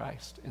Jesus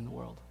Christ in the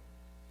world.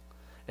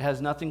 It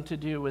has nothing to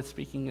do with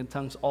speaking in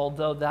tongues,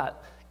 although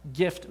that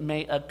gift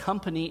may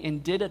accompany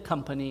and did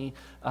accompany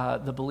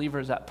the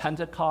believers at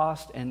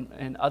Pentecost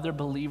and other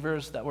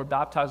believers that were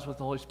baptized with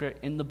the Holy Spirit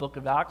in the book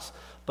of Acts.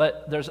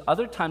 But there's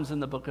other times in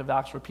the book of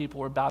Acts where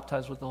people were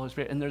baptized with the Holy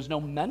Spirit, and there's no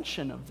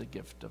mention of the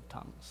gift of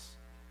tongues.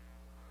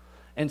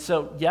 And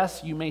so,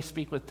 yes, you may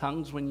speak with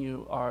tongues when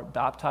you are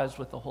baptized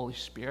with the Holy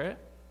Spirit,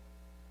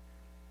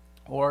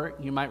 or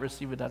you might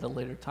receive it at a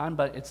later time,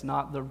 but it's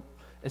not the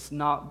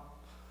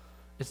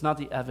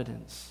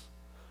evidence,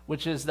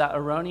 which is that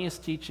erroneous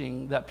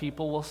teaching that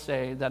people will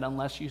say that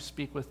unless you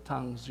speak with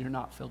tongues, you're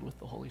not filled with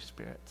the Holy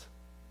Spirit.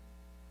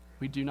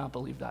 We do not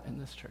believe that in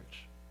this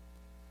church.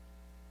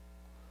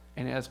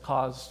 And it has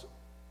caused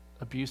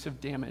abusive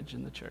damage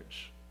in the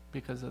church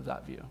because of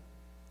that view.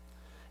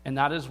 And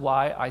that is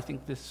why I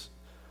think this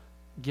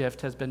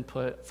gift has been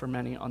put for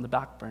many on the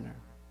back burner.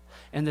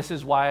 And this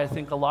is why I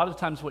think a lot of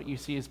times what you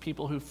see is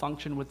people who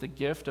function with the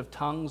gift of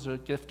tongues or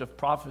gift of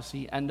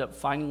prophecy end up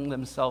finding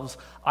themselves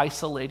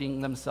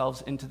isolating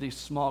themselves into these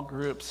small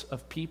groups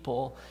of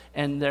people,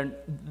 and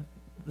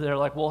they're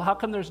like, well, how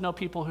come there's no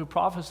people who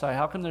prophesy?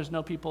 How come there's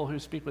no people who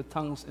speak with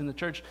tongues in the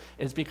church?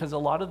 It's because a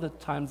lot of the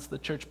times the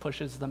church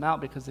pushes them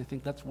out because they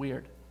think that's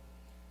weird.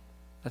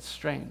 That's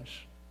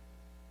strange.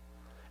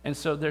 And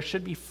so there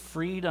should be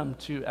freedom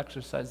to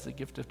exercise the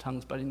gift of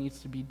tongues, but it needs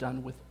to be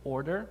done with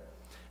order,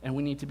 and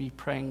we need to be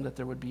praying that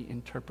there would be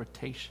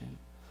interpretation.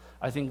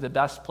 I think the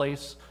best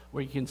place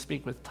where you can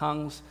speak with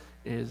tongues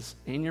is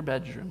in your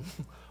bedroom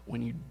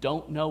when you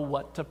don't know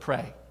what to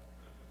pray.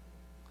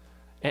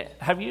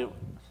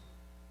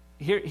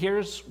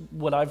 Here's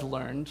what I've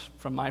learned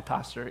from my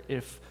pastor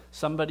if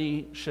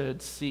somebody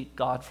should seek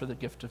God for the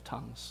gift of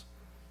tongues.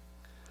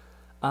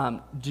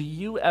 Do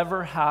you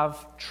ever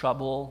have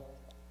trouble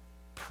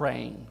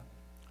praying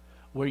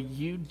where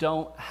you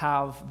don't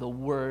have the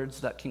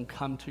words that can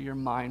come to your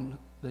mind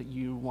that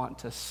you want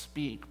to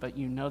speak, but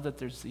you know that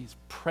there's these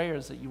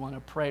prayers that you want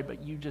to pray,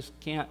 but you just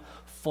can't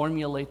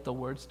formulate the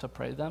words to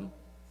pray them?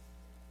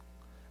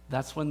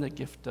 That's when the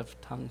gift of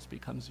tongues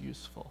becomes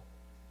useful.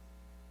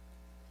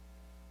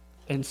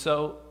 And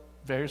so,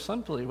 very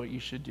simply, what you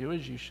should do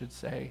is you should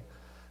say,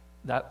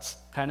 that's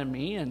kind of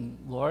me, and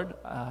Lord,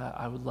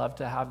 I would love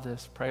to have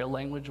this prayer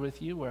language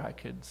with you where I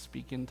could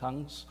speak in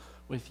tongues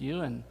with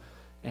you, and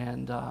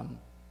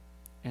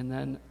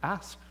then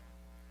ask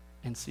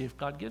and see if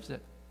God gives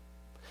it.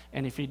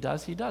 And if he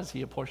does, he does.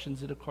 He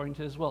apportions it according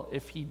to his will.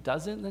 If he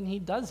doesn't, then he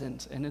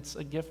doesn't, and it's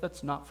a gift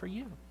that's not for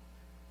you.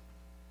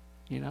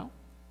 You know?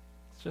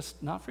 It's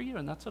just not for you,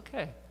 and that's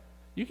okay.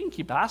 You can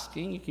keep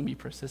asking, you can be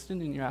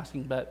persistent in your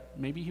asking, but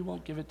maybe he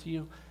won't give it to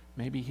you,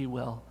 maybe he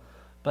will.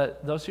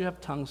 But those who have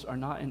tongues are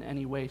not in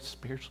any way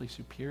spiritually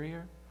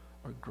superior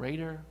or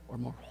greater or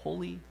more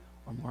holy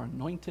or more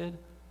anointed.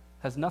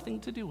 Has nothing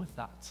to do with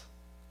that.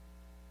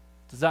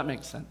 Does that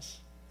make sense?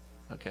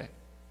 Okay.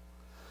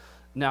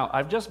 Now,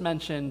 I've just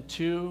mentioned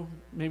two,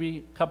 maybe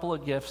a couple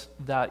of gifts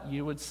that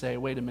you would say,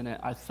 wait a minute,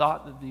 I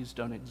thought that these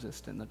don't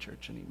exist in the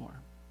church anymore.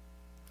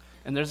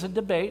 And there's a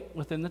debate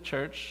within the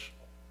church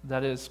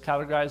that is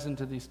categorized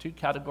into these two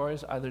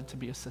categories, either to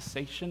be a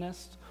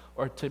cessationist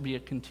or to be a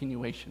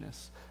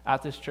continuationist.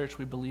 At this church,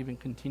 we believe in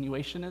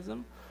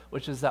continuationism,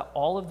 which is that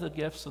all of the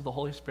gifts of the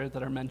Holy Spirit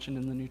that are mentioned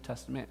in the New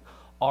Testament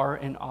are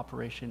in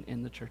operation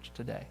in the church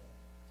today.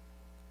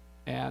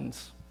 And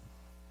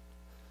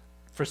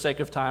for sake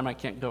of time, I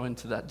can't go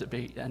into that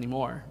debate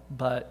anymore.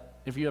 But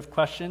if you have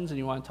questions and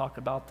you want to talk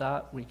about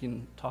that, we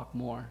can talk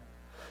more.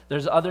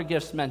 There's other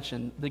gifts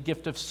mentioned, the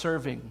gift of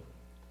serving.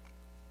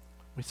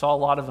 We saw a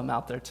lot of them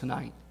out there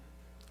tonight.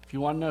 If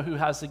you want to know who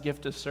has the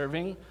gift of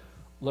serving,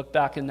 look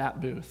back in that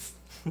booth.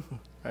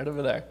 Right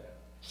over there.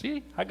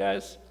 See? Hi,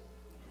 guys.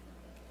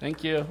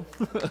 Thank you.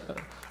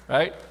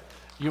 Right?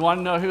 You want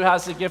to know who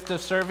has the gift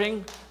of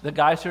serving? The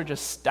guys who are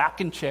just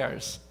stacking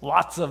chairs.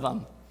 Lots of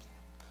them.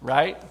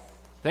 Right?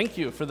 Thank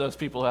you for those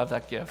people who have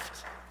that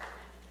gift.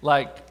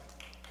 Like,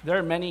 there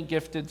are many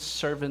gifted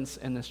servants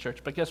in this church.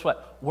 But guess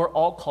what? We're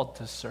all called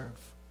to serve.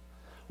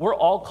 We're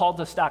all called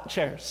to stack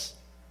chairs.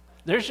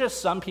 There's just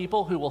some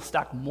people who will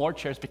stack more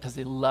chairs because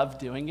they love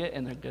doing it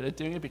and they're good at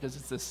doing it because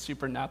it's this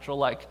supernatural,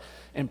 like,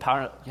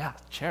 empowerment. Yeah,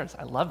 chairs,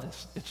 I love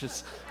this. It's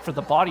just for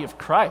the body of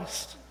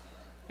Christ.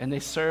 And they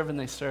serve and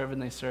they serve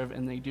and they serve,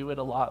 and they do it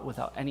a lot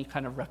without any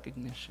kind of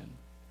recognition.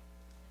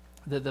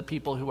 They're the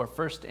people who are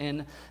first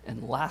in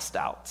and last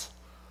out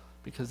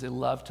because they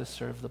love to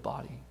serve the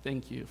body.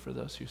 Thank you for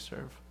those who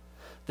serve.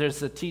 There's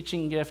the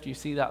teaching gift. You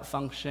see that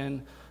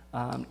function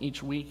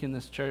each week in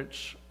this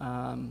church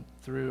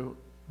through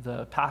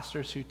the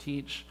pastors who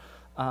teach.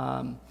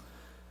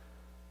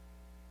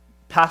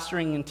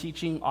 Pastoring and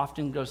teaching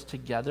often goes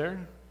together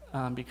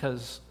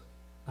because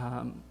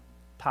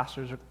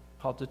pastors are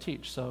called to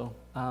teach. So,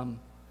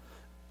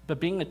 but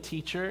being a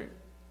teacher,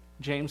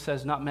 James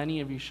says, not many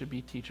of you should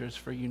be teachers,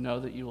 for you know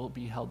that you will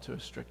be held to a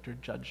stricter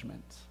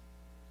judgment.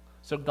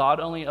 So God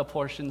only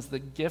apportions the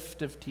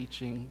gift of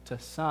teaching to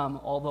some,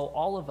 although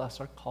all of us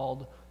are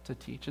called to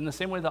teach. In the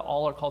same way that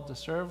all are called to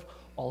serve,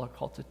 all are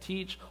called to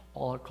teach,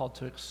 all are called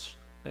to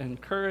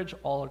encourage,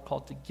 all are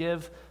called to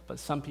give, but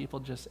some people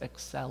just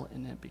excel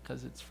in it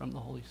because it's from the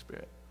Holy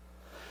Spirit.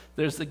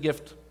 There's the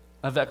gift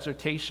of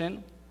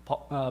exhortation.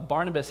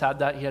 Barnabas had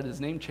that. He had his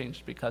name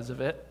changed because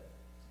of it.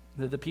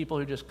 They're the people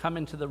who just come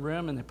into the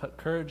room and they put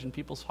courage in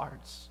people's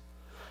hearts.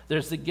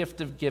 There's the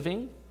gift of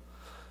giving.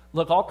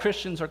 Look, all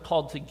Christians are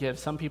called to give.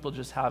 Some people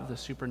just have the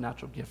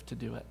supernatural gift to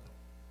do it.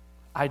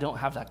 I don't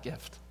have that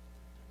gift.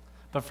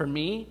 But for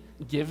me,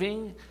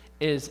 giving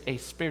is a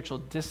spiritual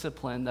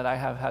discipline that I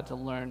have had to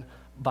learn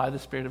by the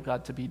Spirit of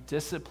God to be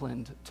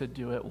disciplined to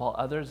do it, while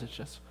others, it's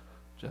just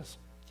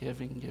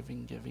giving,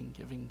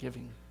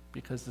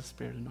 because the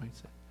Spirit anoints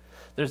it.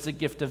 There's the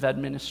gift of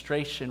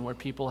administration, where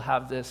people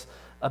have this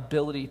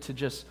ability to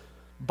just,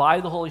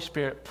 by the Holy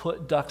Spirit,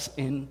 put ducks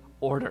in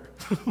order.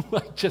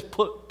 Like, just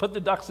put the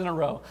ducks in a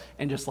row,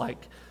 and just like,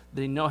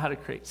 they know how to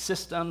create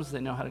systems,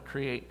 they know how to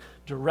create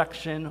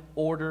direction,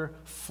 order,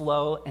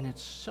 flow, and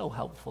it's so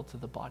helpful to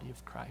the body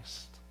of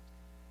Christ.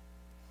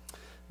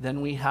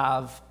 Then we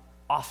have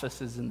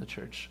offices in the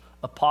church: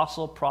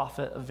 apostle,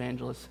 prophet,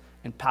 evangelist,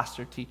 and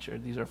pastor teacher.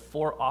 These are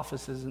 4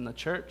 offices in the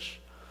church.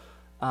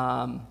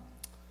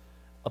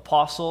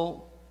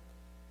 Apostle,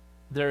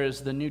 there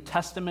is the New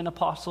Testament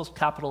apostles,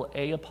 capital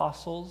A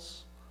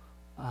apostles.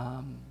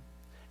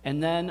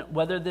 And then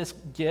whether this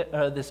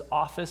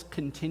office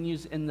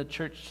continues in the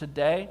church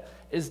today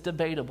is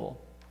debatable.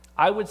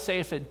 I would say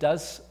if it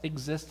does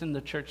exist in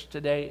the church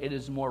today, it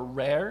is more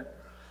rare,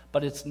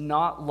 but it's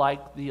not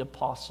like the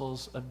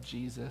apostles of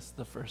Jesus,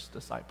 the first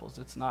disciples.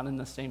 It's not in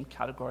the same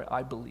category,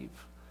 I believe.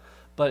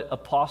 But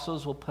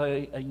apostles will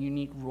play a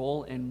unique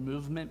role in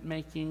movement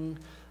making,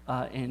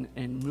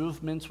 in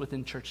movements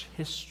within church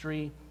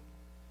history,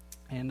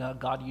 and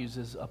God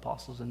uses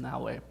apostles in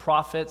that way.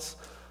 Prophets,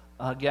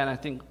 again, I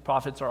think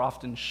prophets are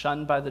often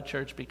shunned by the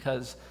church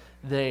because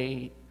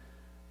they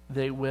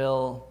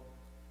will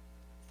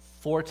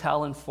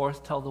foretell and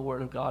forthtell the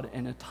word of God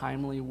in a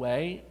timely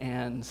way,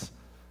 and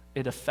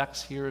it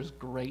affects hearers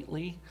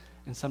greatly,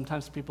 and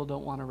sometimes people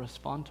don't want to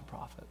respond to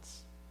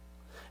prophets.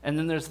 And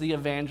then there's the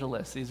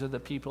evangelists. These are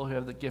the people who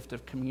have the gift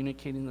of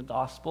communicating the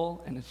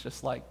gospel, and it's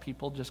just like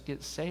people just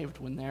get saved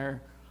when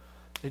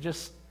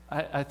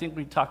I think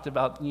we talked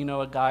about,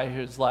 a guy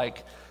who's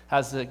like,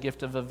 has the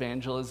gift of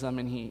evangelism,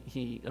 and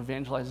he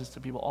evangelizes to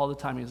people all the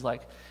time. He's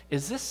like,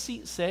 is this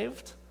seat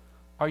saved?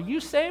 Are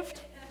you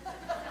saved?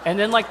 And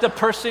then like the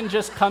person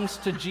just comes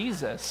to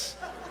Jesus.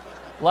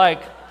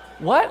 Like,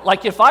 what?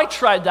 Like if I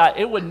tried that,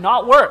 it would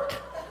not work.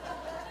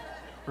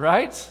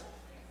 Right?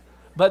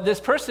 But this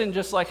person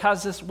just like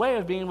has this way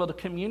of being able to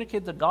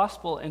communicate the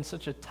gospel in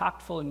such a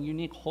tactful and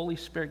unique Holy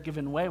Spirit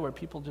given way where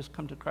people just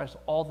come to Christ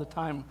all the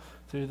time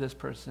through this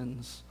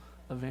person's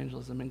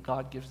evangelism, and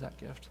God gives that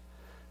gift.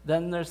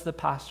 Then there's the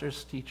pastor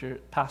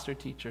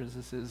teachers.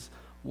 This is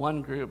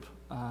one group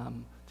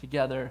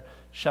together,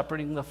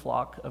 shepherding the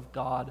flock of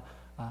God,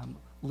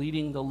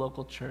 leading the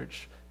local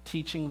church,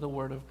 teaching the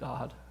word of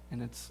God,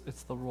 and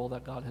it's the role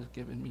that God has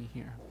given me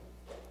here.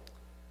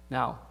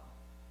 Now,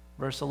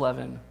 verse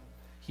 11,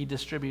 he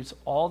distributes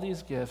all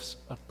these gifts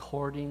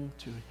according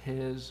to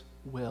his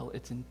will.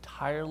 It's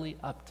entirely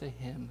up to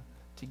him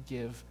to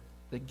give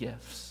the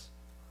gifts.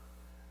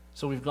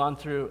 So we've gone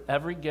through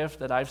every gift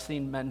that I've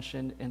seen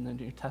mentioned in the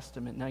New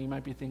Testament. Now you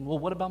might be thinking, well,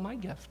 what about my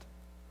gift?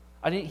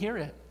 I didn't hear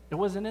it. It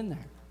wasn't in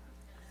there.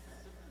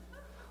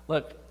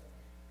 Look,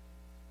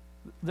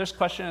 there's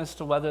question as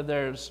to whether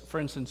there's,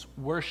 for instance,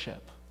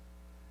 worship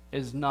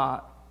is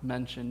not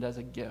mentioned as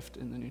a gift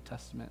in the New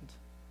Testament.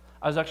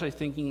 I was actually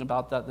thinking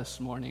about that this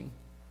morning.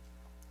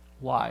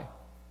 Why?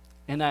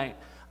 And I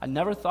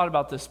never thought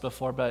about this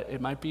before, but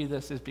it might be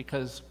this is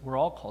because we're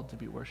all called to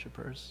be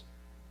worshipers.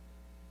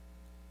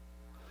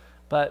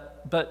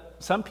 But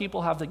some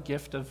people have the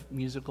gift of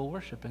musical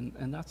worship,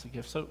 and that's a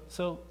gift.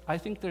 So I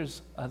think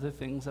there's other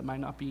things that might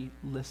not be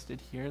listed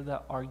here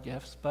that are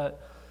gifts, but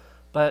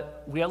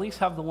we at least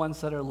have the ones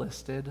that are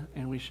listed,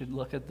 and we should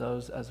look at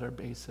those as our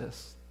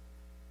basis.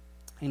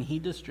 And he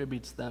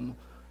distributes them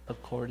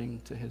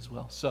according to his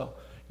will. So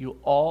you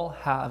all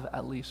have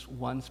at least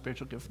one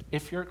spiritual gift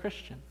if you're a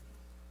Christian,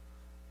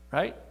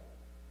 right?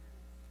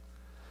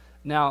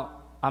 Now,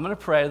 I'm going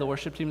to pray. The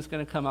worship team is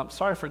going to come up.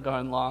 Sorry for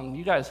going long.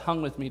 You guys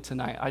hung with me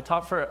tonight. I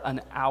taught for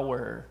an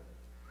hour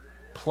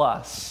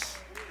plus,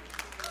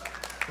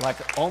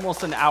 like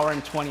almost an hour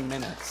and 20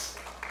 minutes.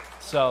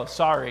 So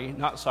sorry,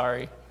 not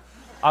sorry.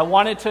 I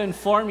wanted to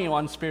inform you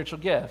on spiritual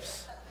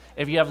gifts.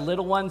 If you have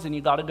little ones and you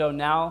got to go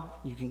now,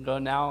 you can go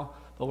now.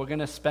 But we're going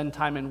to spend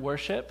time in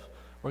worship.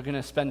 We're going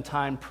to spend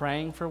time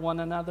praying for one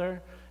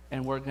another.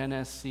 And we're going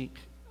to seek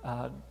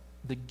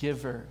the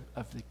giver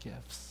of the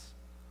gifts.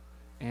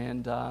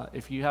 And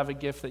if you have a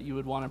gift that you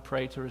would want to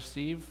pray to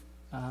receive,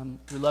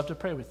 we'd love to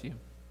pray with you.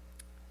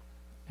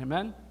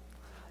 Amen?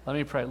 Let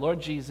me pray. Lord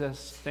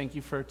Jesus, thank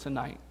you for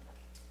tonight.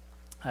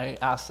 I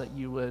ask that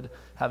you would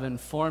have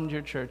informed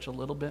your church a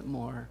little bit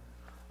more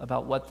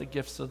about what the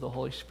gifts of the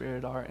Holy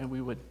Spirit are, and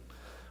we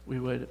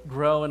would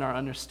grow in our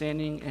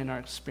understanding and our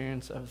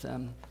experience of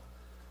them.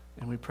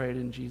 And we pray it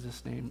in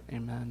Jesus' name.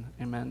 Amen.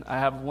 Amen. I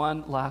have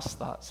one last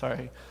thought.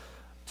 Sorry.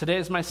 Today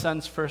is my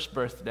son's first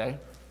birthday.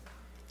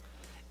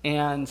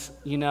 And,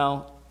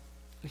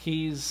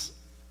 he's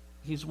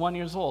 1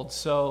 year old.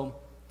 So,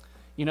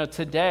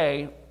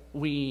 today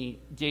we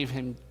gave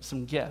him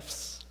some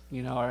gifts,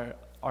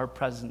 our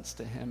presents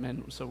to him.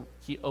 And so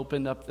he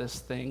opened up this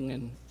thing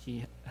and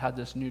he had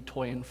this new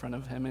toy in front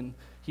of him and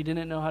he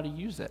didn't know how to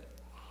use it.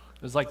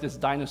 It was like this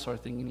dinosaur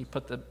thing, and he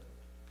put the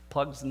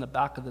plugs in the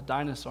back of the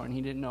dinosaur and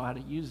he didn't know how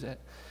to use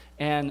it.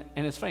 And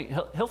it's funny,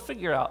 he'll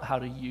figure out how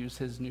to use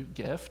his new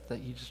gift that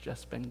he's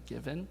just been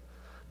given.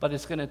 But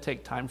it's going to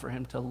take time for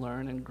him to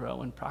learn and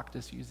grow and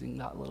practice using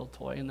that little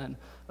toy. And then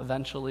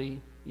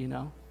eventually,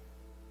 he'll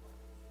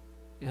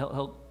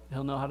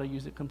know how to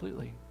use it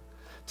completely.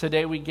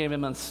 Today we gave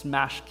him a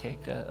smash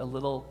cake, a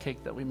little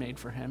cake that we made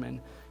for him. And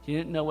he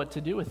didn't know what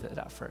to do with it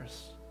at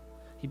first.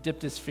 He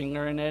dipped his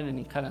finger in it and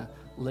he kind of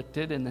licked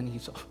it. And then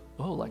he's,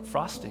 like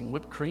frosting,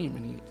 whipped cream.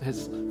 And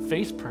his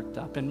face perked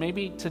up. And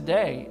maybe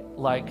today,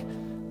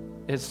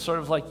 it's sort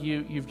of like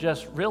you've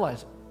just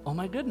realized, oh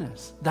my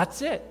goodness,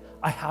 that's it.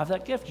 I have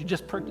that gift. You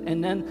just perked,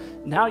 and then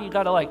now you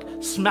got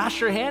to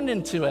smash your hand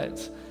into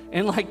it,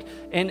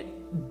 and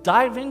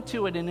dive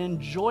into it and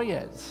enjoy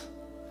it.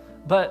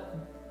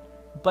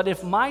 But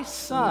if my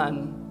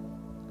son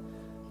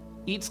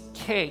eats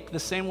cake the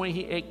same way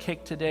he ate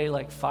cake today,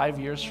 like 5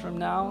 years from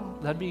now,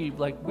 that'd be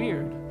like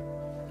weird.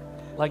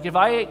 Like if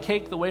I ate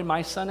cake the way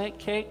my son ate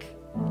cake,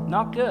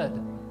 not good.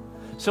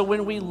 So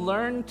when we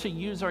learn to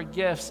use our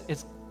gifts,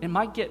 it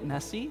might get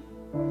messy.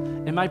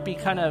 It might be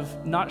kind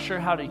of not sure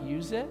how to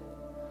use it.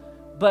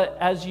 But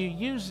as you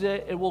use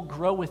it, it will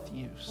grow with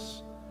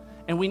use.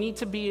 And we need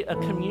to be a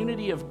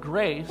community of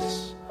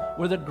grace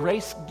where the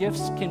grace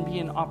gifts can be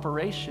in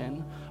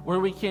operation, where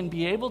we can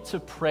be able to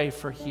pray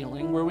for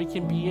healing, where we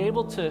can be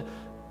able to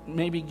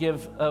maybe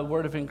give a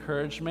word of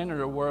encouragement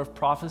or a word of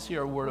prophecy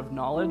or a word of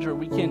knowledge, or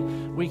we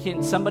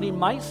can somebody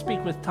might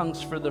speak with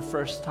tongues for the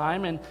first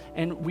time,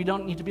 and we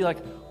don't need to be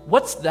like,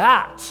 what's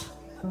that?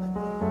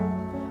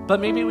 But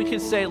maybe we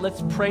could say,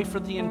 let's pray for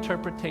the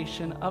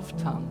interpretation of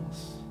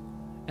tongues,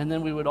 and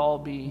then we would all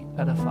be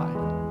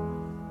edified.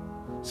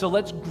 So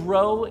let's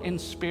grow in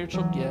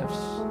spiritual gifts,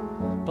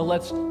 but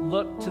let's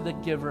look to the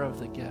giver of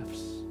the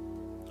gifts,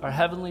 our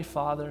Heavenly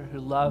Father who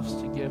loves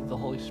to give the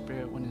Holy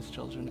Spirit when his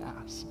children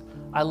ask.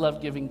 I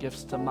love giving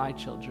gifts to my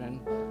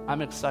children.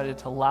 I'm excited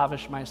to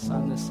lavish my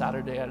son this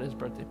Saturday at his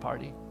birthday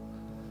party.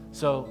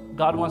 So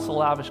God wants to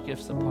lavish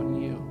gifts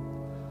upon you,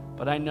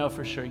 but I know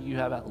for sure you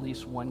have at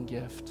least one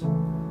gift.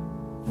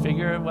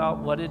 Figure out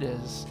what it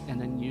is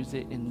and then use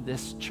it in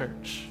this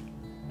church.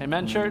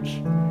 Amen, church?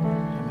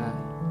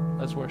 Amen.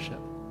 Let's worship.